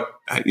what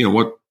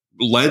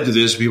led to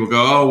this. People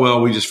go, oh,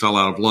 well, we just fell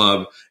out of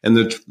love. And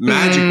the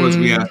magic was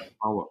we asked a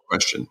follow-up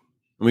question.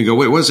 And we go,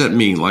 wait, what does that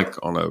mean? Like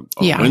on a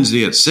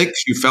Wednesday at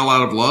 6, you fell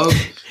out of love,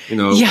 you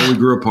know, and we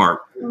grew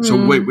apart.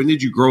 So wait, when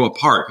did you grow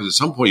apart? Because at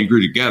some point you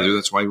grew together.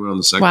 That's why you went on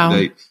the second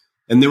date.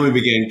 And then we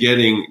began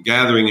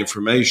gathering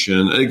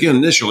information. And again,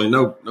 initially,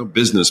 no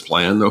business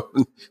plan,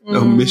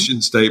 no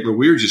mission statement.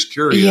 We were just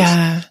curious.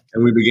 Yeah.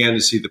 And we began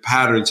to see the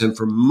patterns. And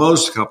for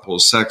most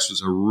couples, sex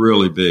was a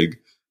really big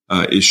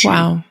issue.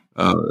 Wow.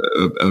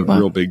 A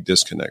real big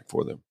disconnect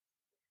for them.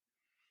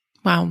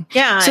 Wow.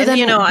 Yeah. So then,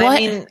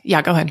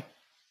 yeah, go ahead.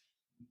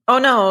 Oh,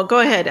 no, go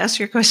ahead. Ask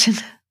your question.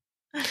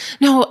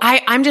 No,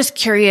 I'm just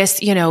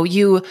curious,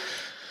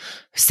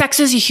 sex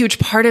is a huge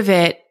part of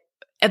it,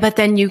 but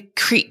then you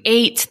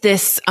create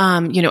this,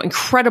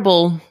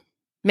 incredible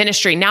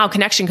ministry now,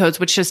 Connection Codes,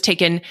 which has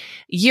taken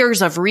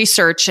years of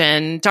research.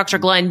 And Dr.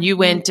 Glenn, you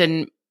went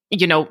and,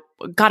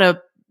 got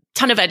a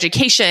ton of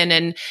education,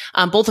 and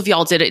both of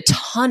y'all did a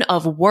ton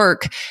of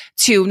work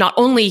to not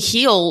only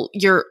heal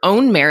your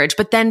own marriage,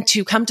 but then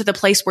to come to the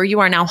place where you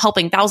are now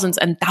helping thousands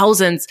and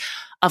thousands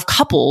of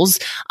couples.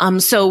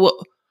 So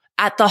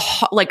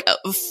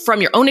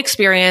from your own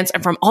experience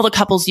and from all the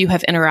couples you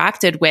have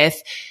interacted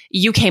with,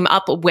 you came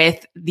up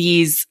with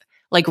these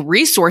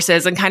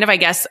resources and kind of, I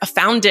guess,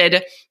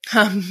 founded,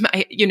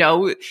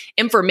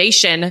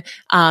 information,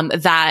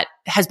 that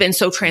has been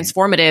so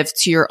transformative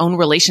to your own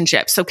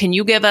relationship. So can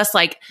you give us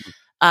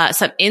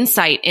some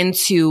insight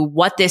into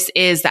what this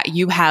is that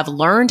you have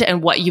learned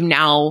and what you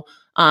now,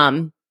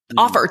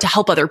 offer to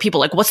help other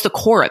people? What's the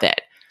core of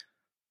it?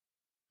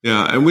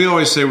 Yeah. And we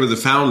always say we're the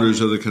founders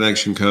of the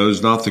Connection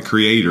Codes, not the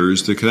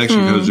creators. The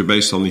Connection Codes are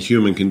based on the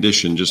human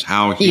condition, just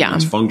how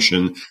humans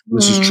function.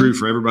 This is true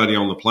for everybody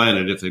on the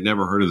planet. If they've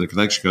never heard of the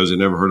Connection Codes, they've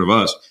never heard of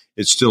us.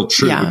 It's still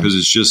true because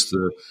it's just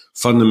the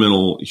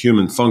fundamental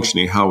human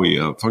functioning, how we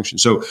function.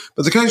 So,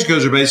 but the Connection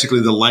Codes are basically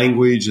the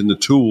language and the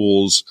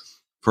tools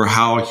for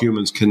how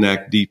humans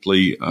connect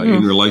deeply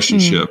in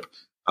relationship.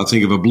 I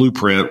think of a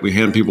blueprint. We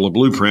hand people a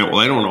blueprint.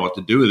 Well, they don't know what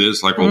to do with it. It's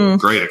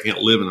great, I can't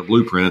live in a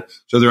blueprint.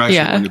 So they're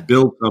actually going to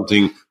build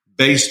something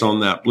based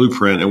on that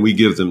blueprint, and we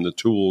give them the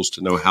tools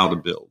to know how to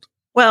build.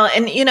 Well,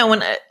 and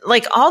when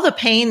all the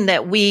pain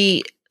that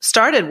we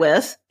started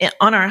with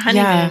on our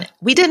honeymoon,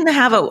 I didn't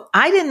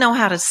know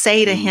how to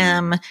say to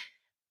him,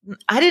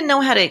 I didn't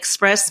know how to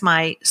express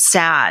my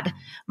sad,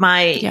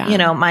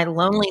 my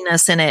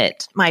loneliness in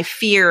it, my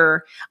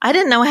fear. I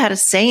didn't know how to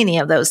say any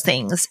of those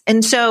things.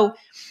 And so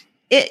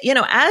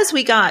as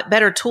we got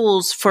better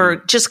tools for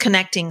just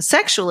connecting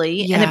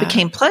sexually and it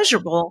became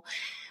pleasurable,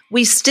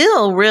 we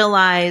still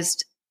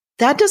realized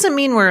that doesn't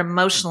mean we're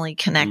emotionally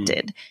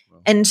connected.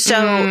 And so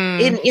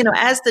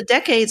as the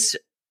decades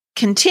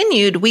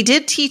continued, we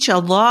did teach a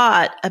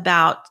lot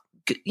about,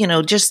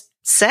 just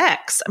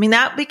sex. I mean,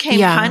 that became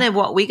kind of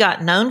what we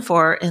got known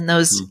for in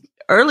those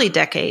early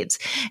decades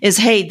is,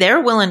 hey,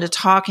 they're willing to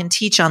talk and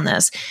teach on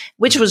this,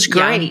 which was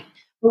great.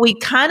 We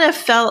kind of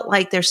felt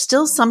like there's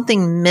still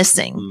something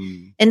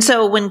missing. And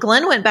so when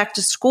Glenn went back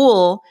to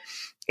school,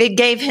 it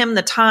gave him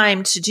the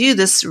time to do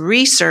this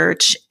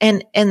research.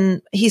 And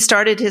he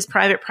started his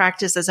private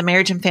practice as a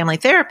marriage and family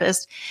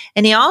therapist.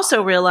 And he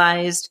also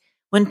realized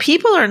when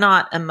people are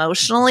not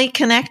emotionally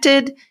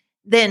connected,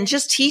 then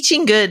just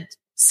teaching good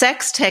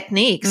sex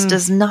techniques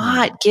does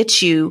not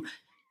get you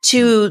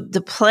to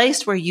the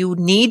place where you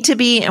need to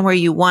be and where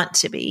you want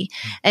to be.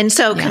 And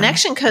so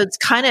Connection Codes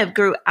kind of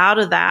grew out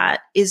of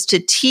that, is to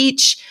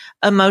teach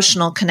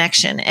emotional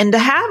connection. And to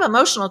have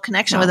emotional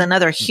connection with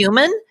another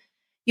human,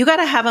 you got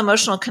to have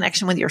emotional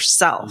connection with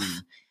yourself,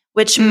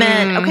 which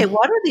meant, okay,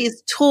 what are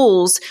these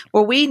tools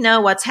where we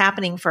know what's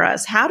happening for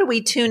us? How do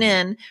we tune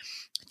in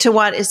to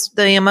what is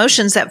the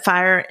emotions that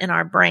fire in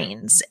our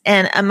brains?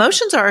 And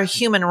emotions are a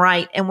human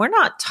right, and we're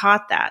not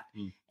taught that.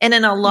 And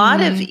in a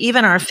lot of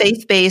even our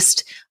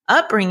faith-based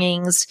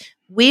upbringings,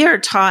 we are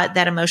taught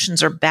that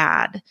emotions are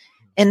bad.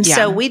 And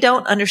so we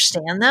don't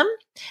understand them.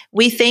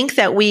 We think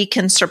that we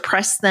can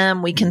suppress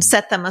them. We can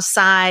set them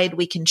aside.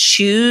 We can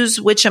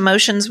choose which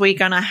emotions we're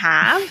going to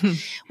have.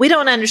 We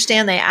don't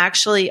understand they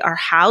actually are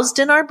housed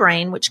in our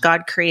brain, which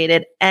God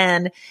created,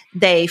 and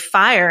they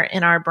fire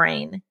in our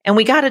brain. And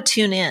we got to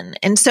tune in.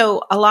 And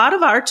so a lot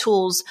of our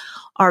tools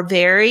are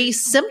very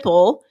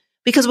simple,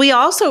 because we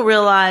also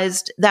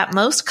realized that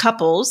most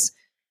couples,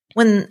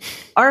 when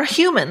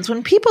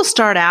people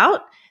start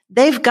out,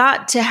 they've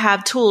got to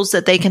have tools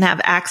that they can have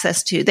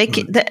access to.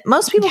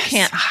 Most people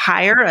can't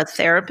hire a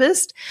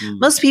therapist.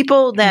 Most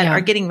people that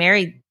are getting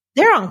married,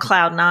 they're on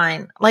cloud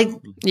nine.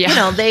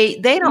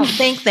 They don't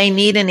think they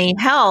need any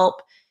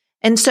help.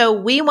 And so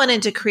we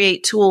wanted to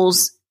create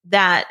tools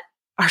that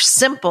are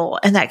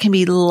simple and that can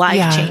be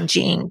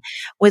life-changing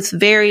with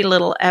very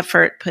little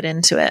effort put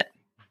into it.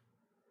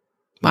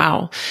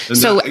 Wow. And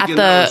so again,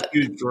 well,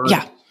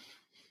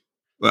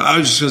 I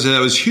was just going to say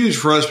that was huge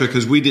for us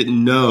because we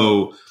didn't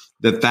know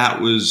that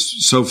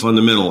was so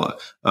fundamental.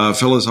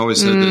 Phyllis always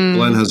said that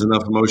Glenn has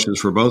enough emotions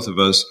for both of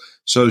us.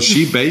 So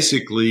she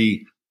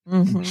basically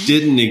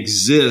didn't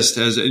exist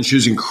and she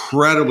was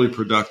incredibly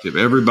productive.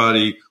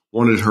 Everybody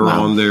wanted her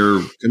on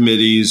their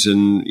committees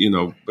and,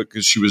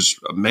 because she was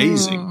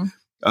amazing.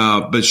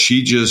 But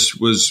she just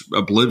was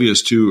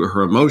oblivious to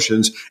her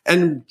emotions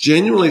and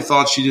genuinely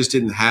thought she just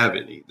didn't have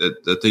any,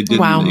 that they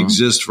didn't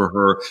exist for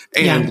her.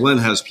 And Glenn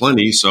has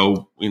plenty.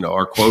 So,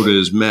 our quota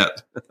is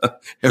met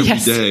every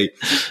day.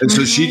 And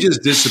so she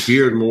just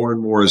disappeared more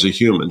and more as a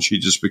human. She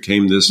just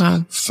became this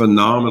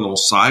phenomenal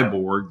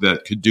cyborg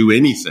that could do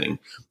anything.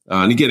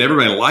 And again,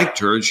 everybody liked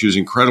her. She was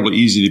incredibly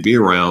easy to be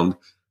around,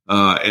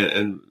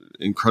 and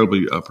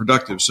incredibly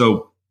productive.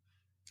 So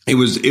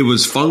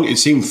it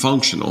seemed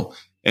functional.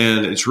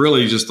 And it's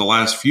really just the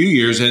last few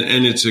years,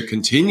 and it's a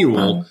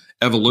continual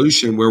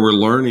evolution where we're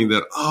learning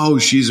that,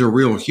 she's a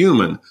real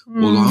human.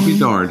 Well, I'll be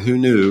darned, who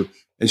knew?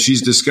 And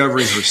she's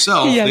discovering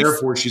herself.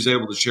 Therefore, she's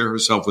able to share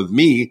herself with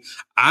me.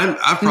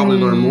 I've probably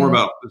learned more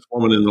about this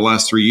woman in the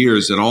last 3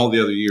 years than all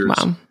the other years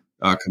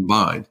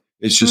combined.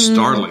 It's just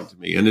startling to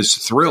me, and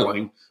it's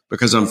thrilling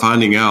because I'm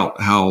finding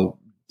out how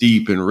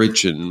deep and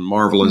rich and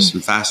marvelous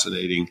and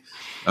fascinating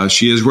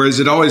she is. Whereas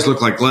it always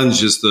looked like Glenn's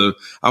just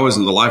I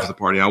wasn't the life of the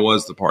party. I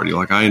was the party.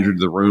 Like I entered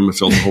the room and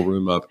filled the whole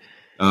room up.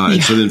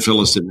 And so then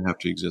Phyllis didn't have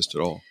to exist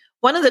at all.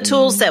 One of the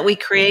tools that we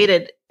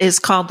created is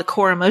called the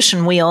core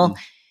emotion wheel.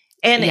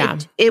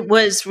 And it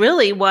was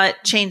really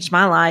what changed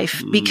my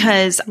life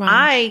because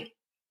I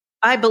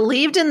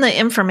believed in the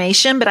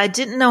information, but I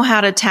didn't know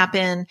how to tap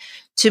in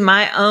to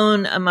my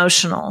own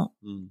emotional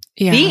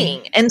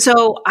being. And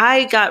so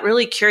I got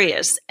really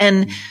curious,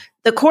 and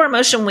the core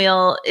emotion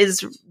wheel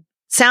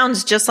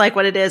sounds just like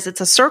what it is.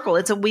 It's a circle.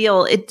 It's a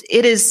wheel.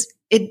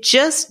 It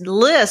just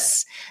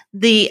lists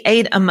the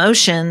 8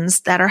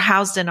 emotions that are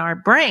housed in our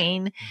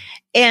brain.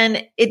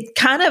 And it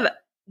kind of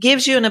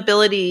gives you an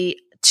ability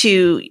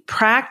to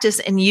practice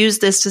and use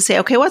this to say,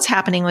 okay, what's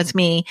happening with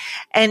me?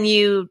 And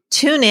you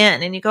tune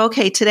in and you go,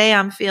 okay, today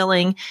I'm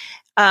feeling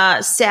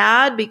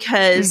sad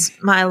because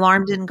my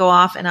alarm didn't go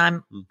off and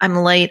I'm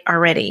late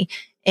already.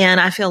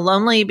 And I feel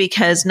lonely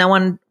because no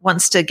one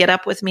wants to get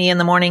up with me in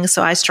the morning.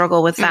 So I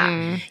struggle with that,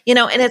 and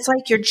it's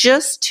like, you're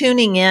just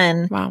tuning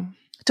in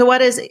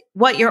to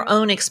what your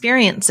own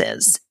experience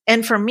is.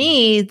 And for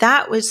me,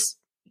 that was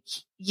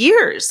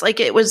years. Like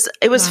it was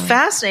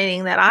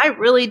fascinating that I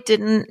really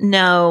didn't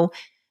know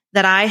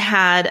that I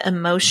had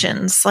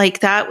emotions. Like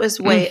that was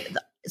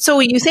so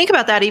when you think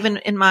about that, even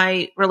in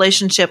my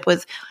relationship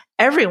with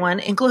everyone,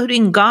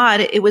 including God,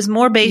 it was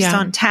more based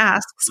on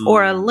tasks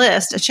or a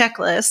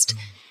checklist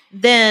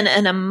than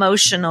an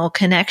emotional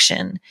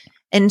connection.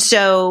 And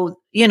so,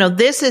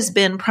 this has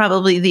been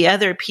probably the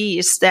other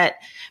piece that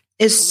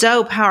is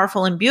so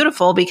powerful and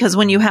beautiful, because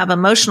when you have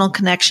emotional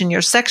connection,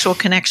 your sexual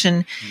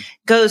connection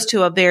goes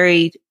to a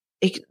very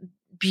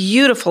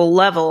beautiful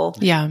level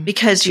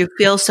because you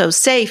feel so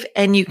safe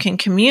and you can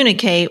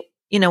communicate,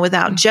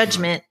 without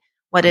judgment,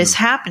 what is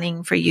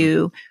happening for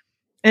you.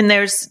 And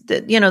there's,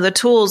 the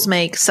tools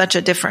make such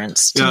a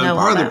difference.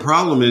 Part of the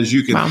problem is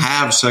you can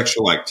have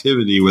sexual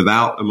activity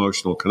without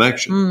emotional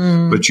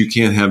connection, but you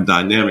can't have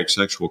dynamic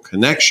sexual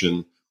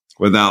connection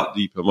without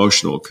deep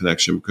emotional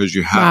connection, because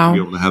you have to be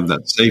able to have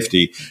that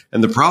safety.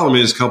 And the problem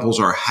is couples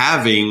are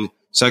having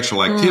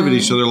sexual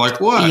activity. So they're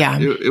like, what?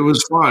 It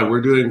was fine.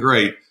 We're doing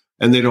great.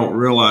 And they don't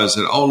realize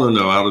that,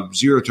 no, out of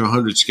 0 to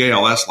 100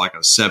 scale, that's like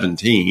a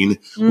 17,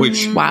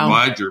 which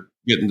glad you're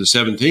getting to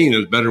 17. It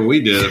was better than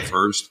we did at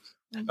first.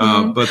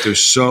 But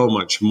there's so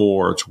much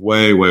more. It's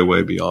way, way,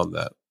 way beyond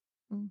that.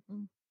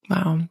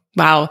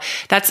 Wow.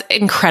 That's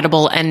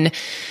incredible. And,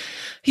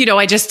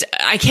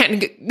 I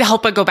can't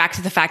help but go back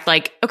to the fact,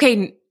 like,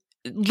 okay,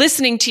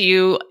 listening to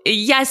you,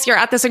 yes, you're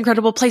at this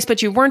incredible place,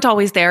 but you weren't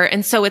always there.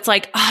 And so it's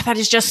like, that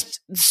is just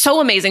so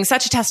amazing,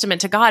 such a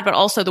testament to God, but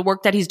also the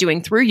work that he's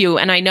doing through you.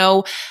 And I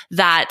know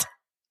that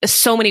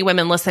so many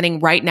women listening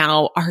right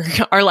now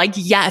are like,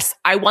 yes,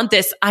 I want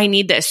this. I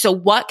need this. So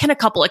what can a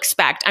couple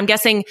expect? I'm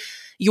guessing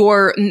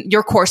your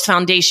course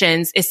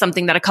Foundations is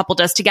something that a couple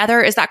does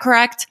together. Is that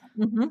correct?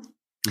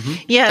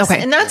 Yes.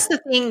 Okay. And that's the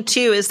thing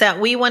too, is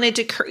that we wanted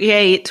to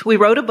we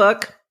wrote a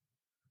book,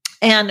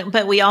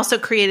 but we also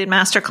created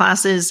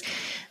masterclasses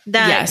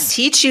that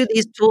teach you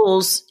these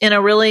tools in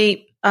a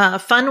really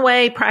fun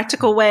way,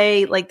 practical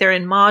way. Like they're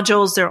in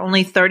modules. They're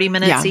only 30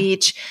 minutes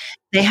each.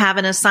 They have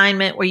an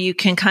assignment where you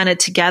can kind of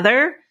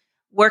together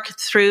work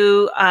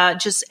through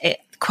just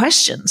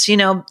questions,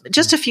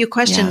 just a few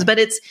questions, but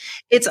it's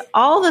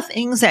all the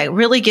things that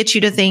really get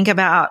you to think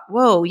about,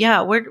 whoa,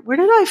 where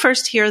did I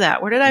first hear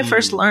that? Where did I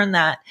first learn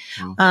that?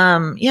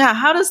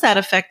 How does that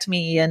affect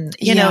me? And,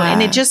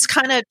 and it just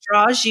kind of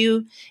draws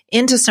you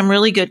into some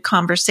really good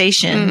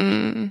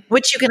conversation,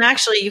 which you can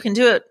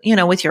do it,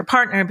 with your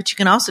partner, but you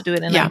can also do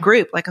it in a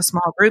group, like a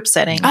small group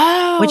setting,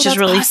 which is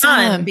really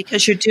fun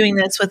because you're doing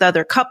this with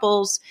other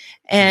couples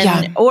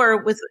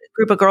or with a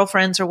group of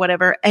girlfriends or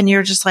whatever. And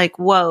you're just like,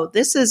 whoa,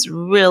 this is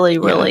really,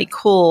 really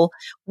cool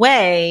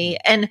way.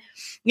 And,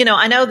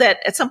 I know that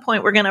at some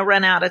point we're going to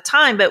run out of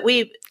time, but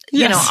we,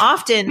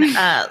 often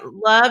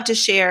love to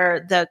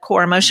share the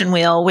core emotion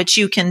wheel, which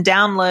you can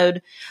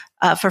download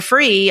for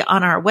free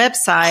on our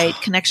website,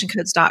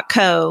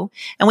 connectioncodes.co.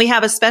 And we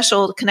have a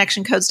special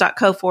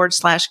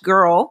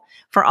connectioncodes.co/girl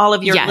for all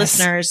of your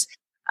listeners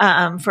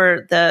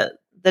for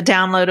the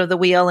download of the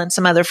wheel and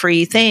some other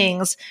free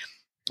things.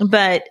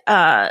 But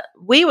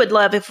we would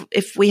love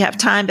if we have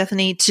time,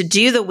 Bethany, to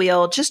do the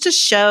wheel just to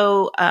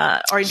show,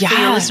 or for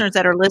your listeners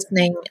that are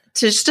listening,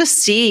 to just to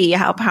see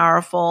how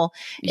powerful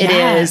it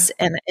is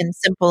and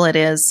simple it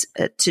is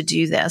to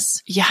do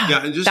this.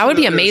 Yeah, that would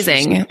be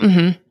amazing.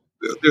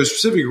 There's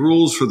specific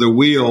rules for the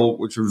wheel,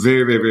 which are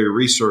very, very, very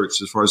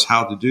researched as far as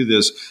how to do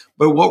this.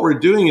 But what we're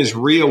doing is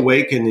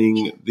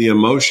reawakening the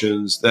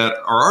emotions that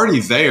are already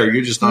there.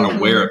 You're just not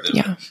aware of them.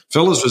 Yeah.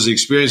 Phyllis was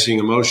experiencing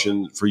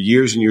emotion for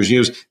years and years and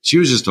years. She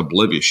was just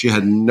oblivious. She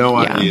had no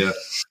idea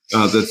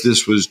that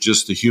this was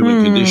just the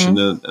human condition,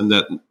 and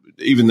that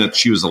even that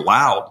she was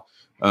allowed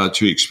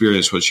to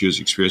experience what she was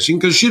experiencing,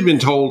 because she'd been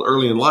told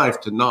early in life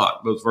to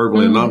not, both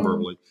verbally and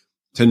non-verbally,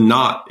 to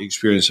not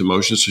experience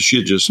emotions. So she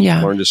had just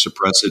learned to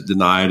suppress it,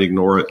 deny it,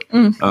 ignore it,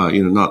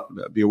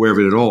 not be aware of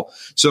it at all.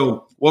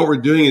 So what we're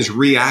doing is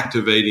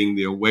reactivating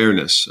the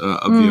awareness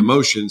of the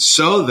emotions,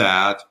 so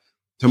that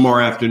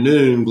tomorrow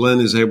afternoon,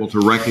 Glenn is able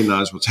to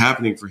recognize what's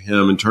happening for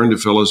him and turn to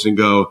Phyllis and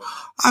go,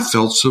 I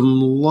felt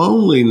some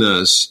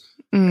loneliness.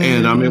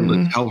 And I'm able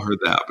to tell her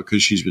that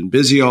because she's been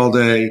busy all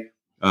day.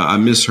 I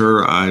miss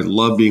her. I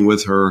love being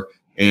with her.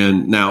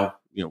 And now,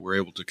 we're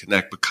able to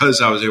connect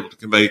because I was able to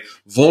convey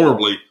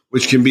vulnerably,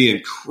 which can be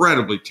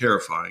incredibly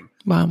terrifying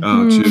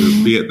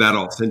to be that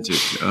authentic,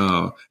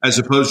 as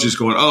opposed to just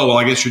going, oh, well,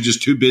 I guess you're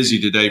just too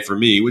busy today for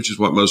me, which is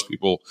what most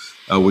people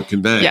would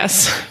convey.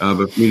 Yes.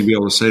 But for me to be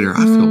able to say to her,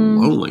 I feel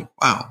lonely.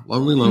 Wow.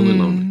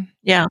 Lonely.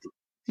 Yeah.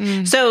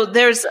 So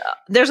there's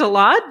a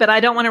lot, but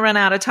I don't want to run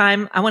out of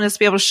time. I want us to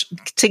be able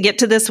to get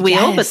to this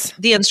wheel, but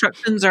the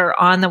instructions are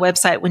on the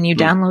website when you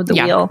download the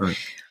wheel. Right.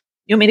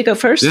 You want me to go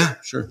first? Yeah,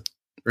 sure.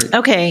 Great.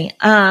 Okay.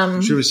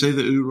 Should we say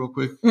the ooh real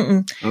quick?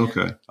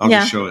 Okay. I'll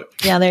just show it.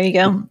 Yeah, there you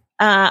go.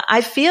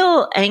 I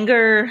feel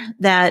anger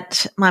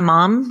that my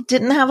mom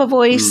didn't have a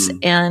voice,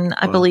 and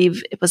I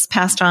believe it was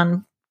passed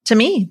on to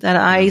me, that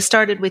I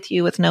started with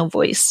you with no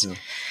voice.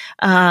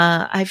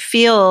 I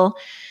feel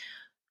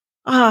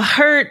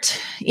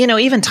hurt,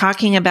 even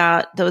talking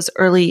about those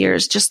early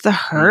years, just the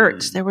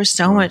hurt. There was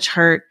so much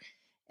hurt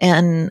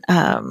and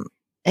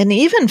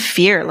even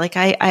fear. Like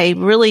I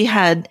really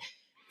had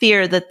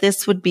fear that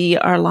this would be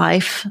our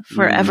life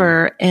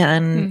forever.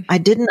 And I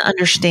didn't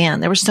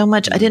understand. There was so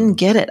much, I didn't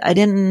get it.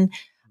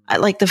 I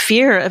like the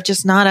fear of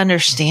just not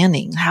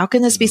understanding. How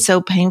can this be so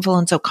painful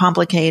and so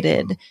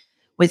complicated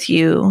with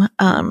you?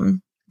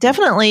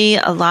 Definitely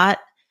a lot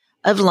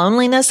of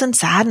loneliness and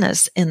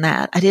sadness in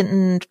that. I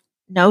didn't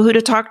know who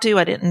to talk to.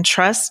 I didn't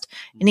trust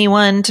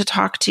anyone to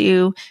talk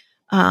to.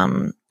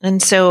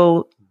 And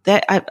so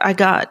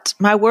that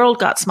my world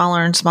got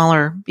smaller and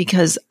smaller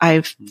because I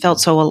felt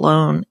so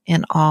alone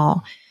in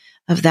all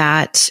of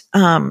that.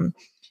 And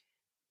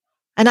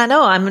I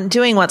know I'm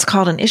doing what's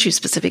called an issue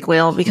specific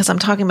wheel because I'm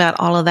talking about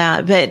all of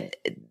that, but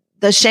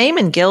the shame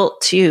and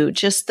guilt too,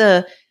 just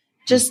the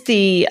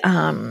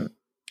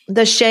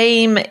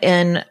shame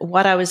in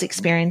what I was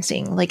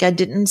experiencing. Like I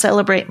didn't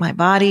celebrate my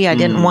body. I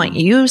didn't want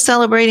you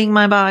celebrating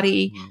my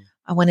body.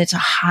 I wanted to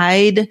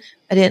hide.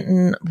 I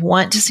didn't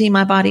want to see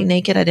my body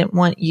naked. I didn't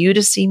want you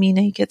to see me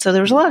naked. So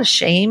there was a lot of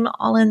shame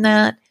all in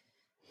that.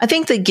 I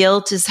think the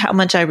guilt is how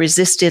much I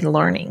resisted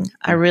learning.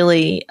 I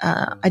really,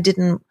 I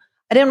didn't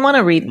want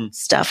to read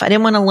stuff. I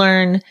didn't want to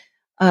learn.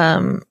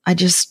 I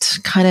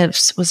just kind of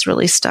was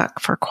really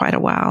stuck for quite a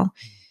while.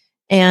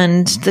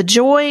 And the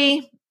joy,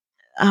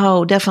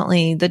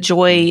 definitely the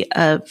joy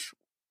of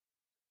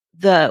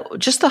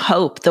the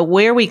hope,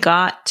 where we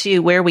got to,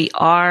 where we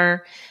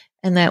are,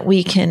 and that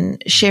we can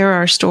share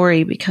our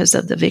story because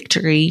of the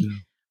victory,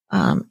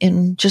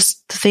 and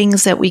just the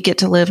things that we get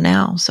to live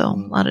now. So a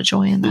lot of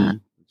joy in that.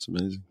 That's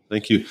amazing.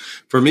 Thank you.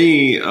 For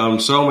me,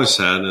 so much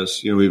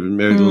sadness. We've been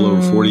married a little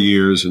over 40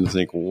 years, and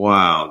think,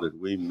 wow, did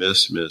we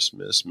miss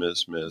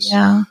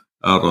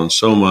out on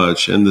so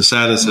much. And the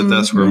sadness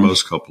that's where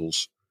most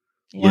couples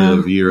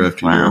live year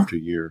after year after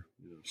year.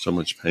 So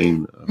much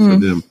pain for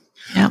them.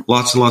 Yeah.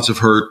 Lots and lots of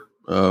hurt.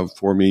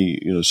 For me,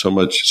 so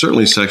much,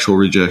 certainly sexual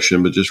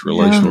rejection, but just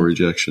relational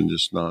rejection,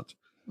 just not.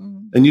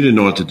 And you didn't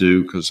know what to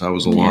do because I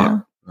was a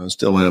lot. I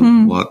still have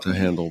a lot to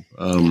handle.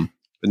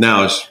 But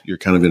now you're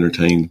kind of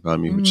entertained by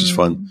me, which is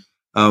fun.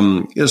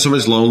 So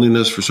much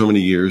loneliness for so many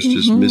years,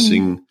 just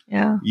missing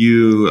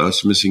you,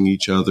 us missing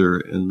each other,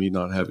 and me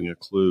not having a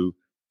clue.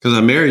 Because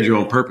I married you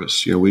on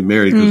purpose. We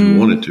married because we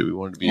wanted to. We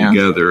wanted to be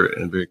together,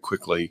 and very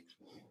quickly,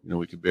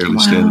 we could barely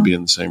stand to be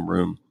in the same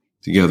room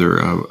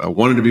together. I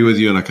wanted to be with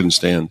you, and I couldn't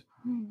stand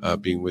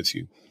being with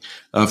you.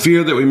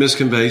 Fear that we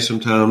misconvey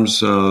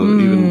sometimes,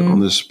 even on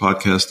this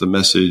podcast, the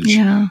message.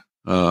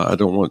 I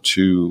don't want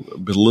to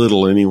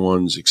belittle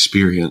anyone's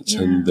experience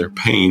and their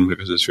pain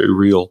because it's very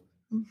real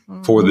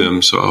for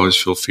them. So I always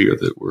feel fear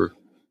that we're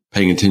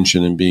paying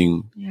attention and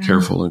being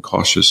careful and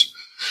cautious.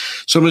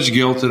 So much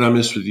guilt that I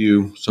missed with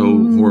you so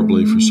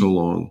horribly for so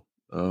long.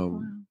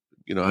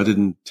 I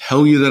didn't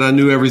tell you that I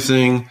knew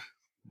everything,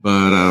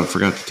 but I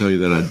forgot to tell you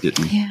that I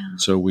didn't.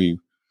 So we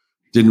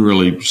didn't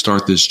really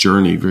start this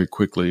journey very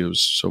quickly. It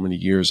was so many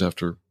years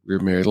after we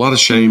were married. A lot of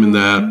shame in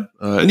that.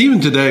 And even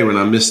today when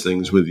I miss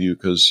things with you,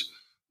 because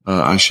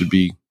I should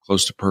be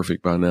close to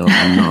perfect by now.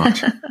 I'm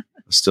not. I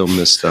still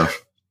miss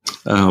stuff.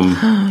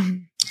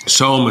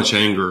 So much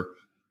anger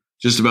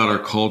just about our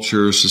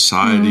culture,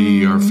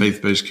 society, our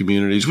faith-based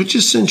communities, which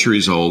is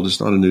centuries old. It's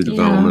not a new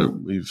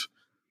development. We've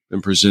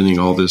been presenting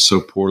all this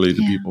so poorly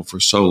to people for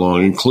so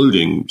long,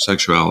 including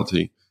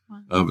sexuality,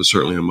 but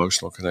certainly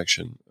emotional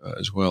connection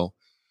as well.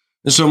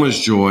 And so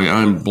much joy.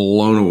 I'm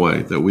blown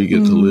away that we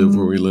get to live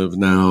where we live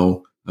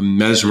now. I'm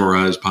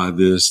mesmerized by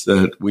this,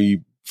 that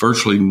we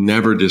virtually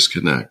never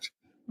disconnect.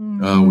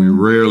 We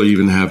rarely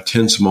even have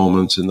tense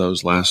moments in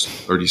those last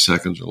 30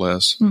 seconds or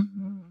less,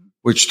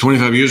 which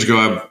 25 years ago,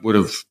 I would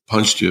have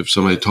punched you if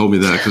somebody told me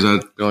that, because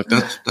I'd be like,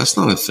 that's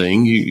not a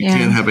thing. You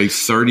can't have a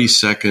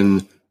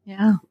 30-second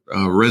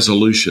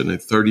resolution, a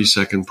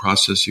 30-second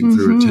processing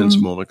through a tense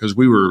moment, because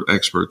we were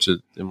experts at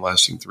them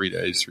lasting 3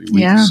 days, 3 weeks.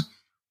 Yeah.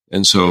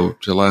 And so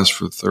to last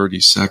for 30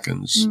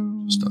 seconds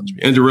stuns me.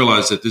 And to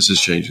realize that this is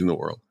changing the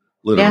world,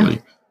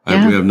 literally. We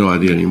have no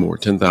idea anymore.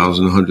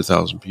 10,000,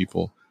 100,000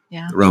 people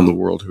around the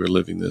world who are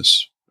living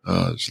this.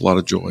 There's a lot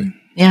of joy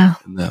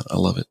in that. I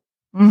love it.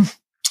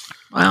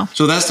 Wow.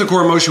 So that's the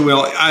core emotion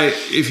wheel.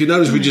 If you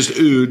notice, we just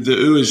oohed. The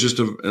ooh is just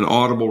an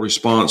audible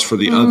response for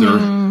the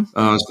other.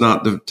 It's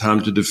not the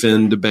time to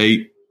defend,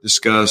 debate,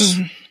 discuss,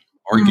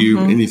 argue,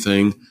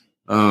 anything.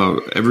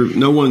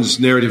 No one's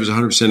narrative is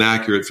 100%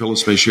 accurate.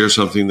 Phyllis may share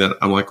something that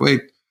I'm like,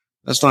 wait,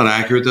 that's not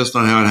accurate. That's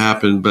not how it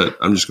happened. But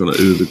I'm just going to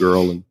ooh the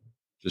girl and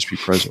just be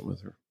present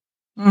with her.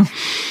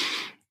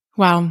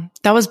 Wow.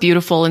 That was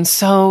beautiful and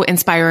so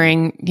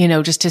inspiring,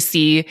 just to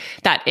see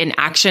that in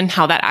action,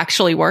 how that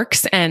actually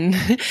works. And,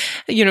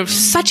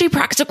 such a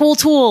practical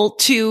tool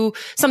to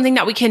something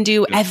that we can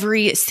do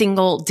every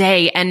single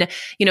day. And,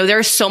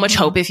 there's so much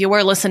hope. If you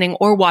are listening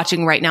or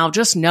watching right now,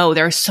 just know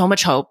there's so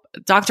much hope.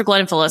 Dr.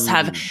 Glenn and Phyllis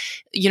have,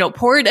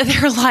 poured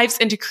their lives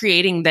into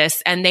creating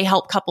this, and they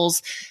help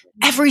couples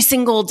every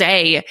single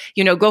day,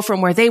 go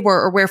from where they were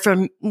or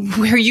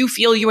where you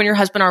feel you and your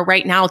husband are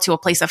right now to a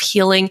place of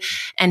healing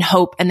and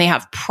hope. And they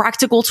have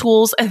practical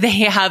tools. They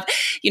have,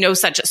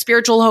 such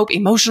spiritual hope,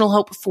 emotional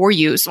hope for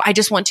you. So I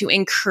just want to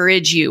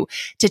encourage you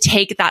to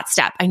take that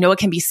step. I know it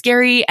can be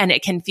scary and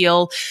it can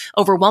feel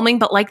overwhelming,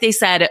 but like they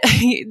said,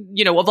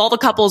 of all the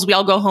couples, we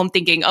all go home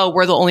thinking, oh,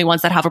 we're the only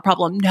ones that have a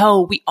problem.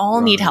 No, we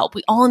all need help.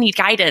 We all need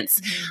guidance.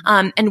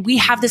 And we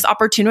have this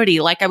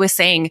opportunity. Like I was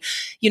saying,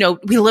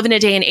 we live in a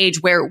day and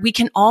age where we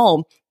can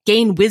all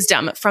gain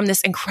wisdom from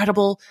this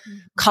incredible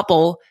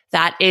couple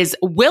that is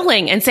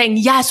willing and saying,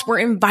 yes, we're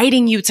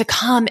inviting you to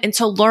come and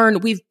to learn.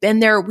 We've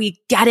been there.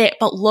 We get it.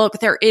 But look,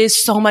 there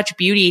is so much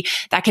beauty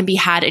that can be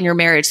had in your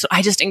marriage. So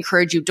I just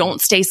encourage you, don't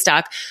stay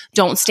stuck.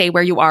 Don't stay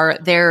where you are.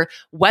 Their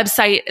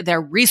website,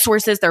 their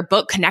resources, their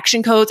book,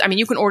 connection codes. I mean,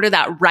 you can order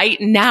that right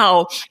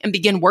now and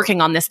begin working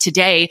on this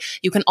today.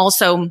 You can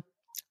also,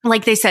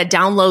 like they said,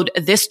 download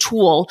this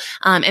tool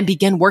and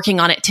begin working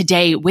on it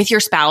today with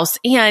your spouse.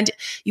 And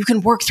you can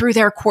work through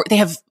they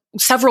have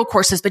several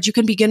courses, but you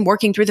can begin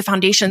working through the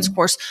foundations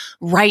course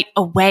right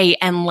away.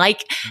 And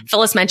like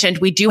Phyllis mentioned,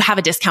 we do have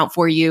a discount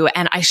for you.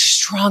 And I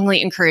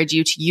strongly encourage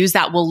you to use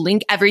that. We'll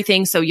link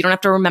everything so you don't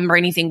have to remember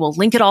anything. We'll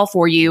link it all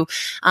for you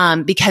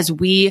because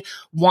we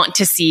want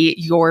to see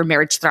your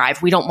marriage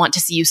thrive. We don't want to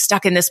see you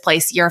stuck in this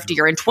place year after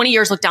year. And 20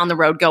 years, look down the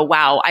road, go,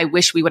 wow, I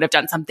wish we would have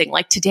done something.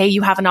 Like today,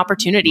 you have an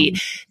opportunity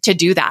to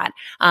do that.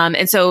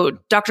 And so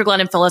Dr.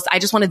 Glenn and Phyllis, I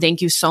just want to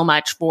thank you so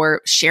much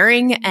for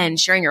sharing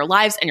your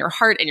lives and your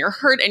heart and your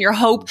hurt and your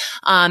hope,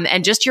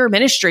 and just your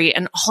ministry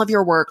and all of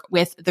your work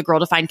with the Girl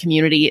Defined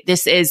community.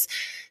 This is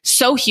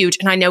so huge,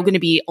 and I know going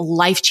to be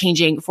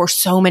life-changing for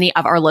so many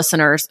of our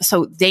listeners.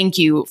 So thank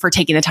you for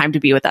taking the time to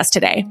be with us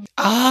today.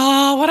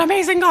 Oh, what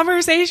amazing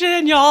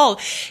conversation,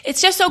 y'all.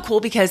 It's just so cool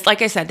because,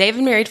 like I said, they've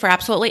been married for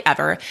absolutely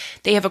ever.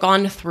 They have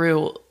gone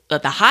through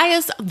the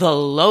highest, the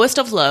lowest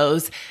of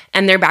lows,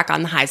 and they're back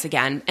on the highs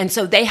again. And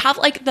so they have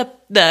like the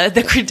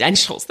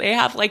credentials. They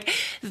have like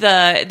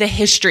the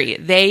history.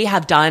 They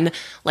have done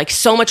like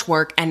so much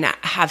work and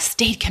have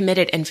stayed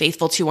committed and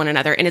faithful to one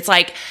another. And it's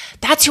like,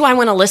 that's who I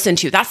want to listen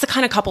to. That's the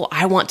kind of couple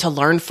I want to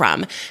learn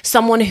from.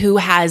 Someone who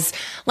has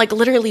like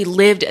literally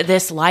lived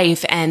this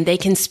life and they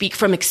can speak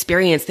from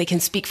experience. They can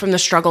speak from the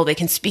struggle. They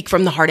can speak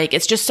from the heartache.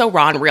 It's just so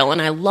raw and real.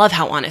 And I love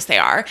how honest they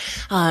are.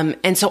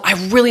 And so I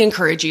really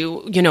encourage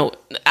you,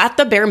 at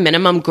the bare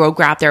minimum, go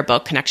grab their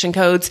book, Connection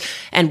Codes,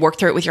 and work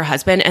through it with your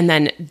husband. And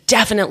then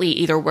definitely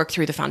either work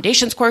through the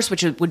foundations course,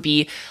 which would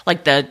be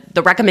like the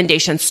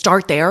recommendations,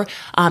 start there.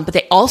 But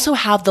they also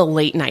have the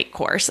late night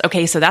course.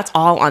 Okay. So that's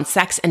all on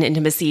sex and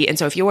intimacy. And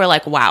so if you were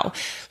like, wow,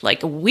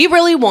 like we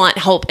really want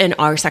help in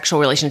our sexual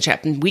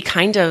relationship and we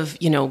kind of,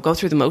 go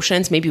through the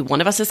motions. Maybe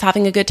one of us is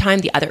having a good time,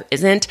 the other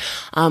isn't.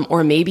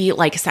 Or maybe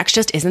like sex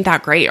just isn't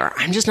that great, or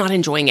I'm just not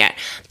enjoying it.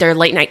 Their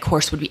late night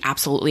course would be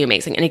absolutely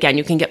amazing. And again,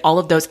 you can get all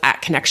of those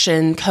at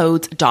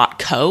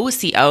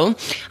connectioncodes.co,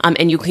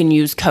 and you can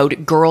use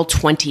code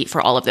GIRL20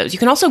 for all of those. those. You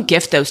can also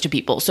gift those to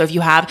people. So if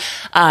you have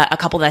a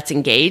couple that's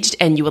engaged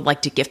and you would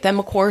like to gift them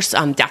a course,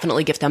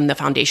 definitely gift them the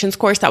foundations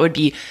course. That would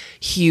be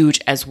huge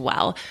as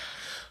well.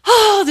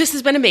 Oh, this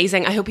has been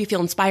amazing. I hope you feel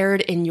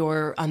inspired in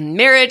your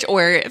marriage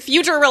or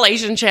future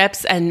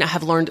relationships and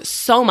have learned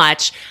so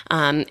much.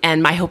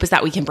 And my hope is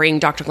that we can bring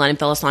Dr. Glenn and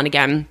Phyllis on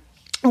again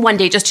one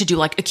day just to do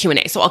like a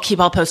Q&A. So I'll keep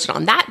all posted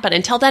on that. But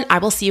until then, I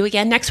will see you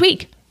again next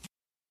week.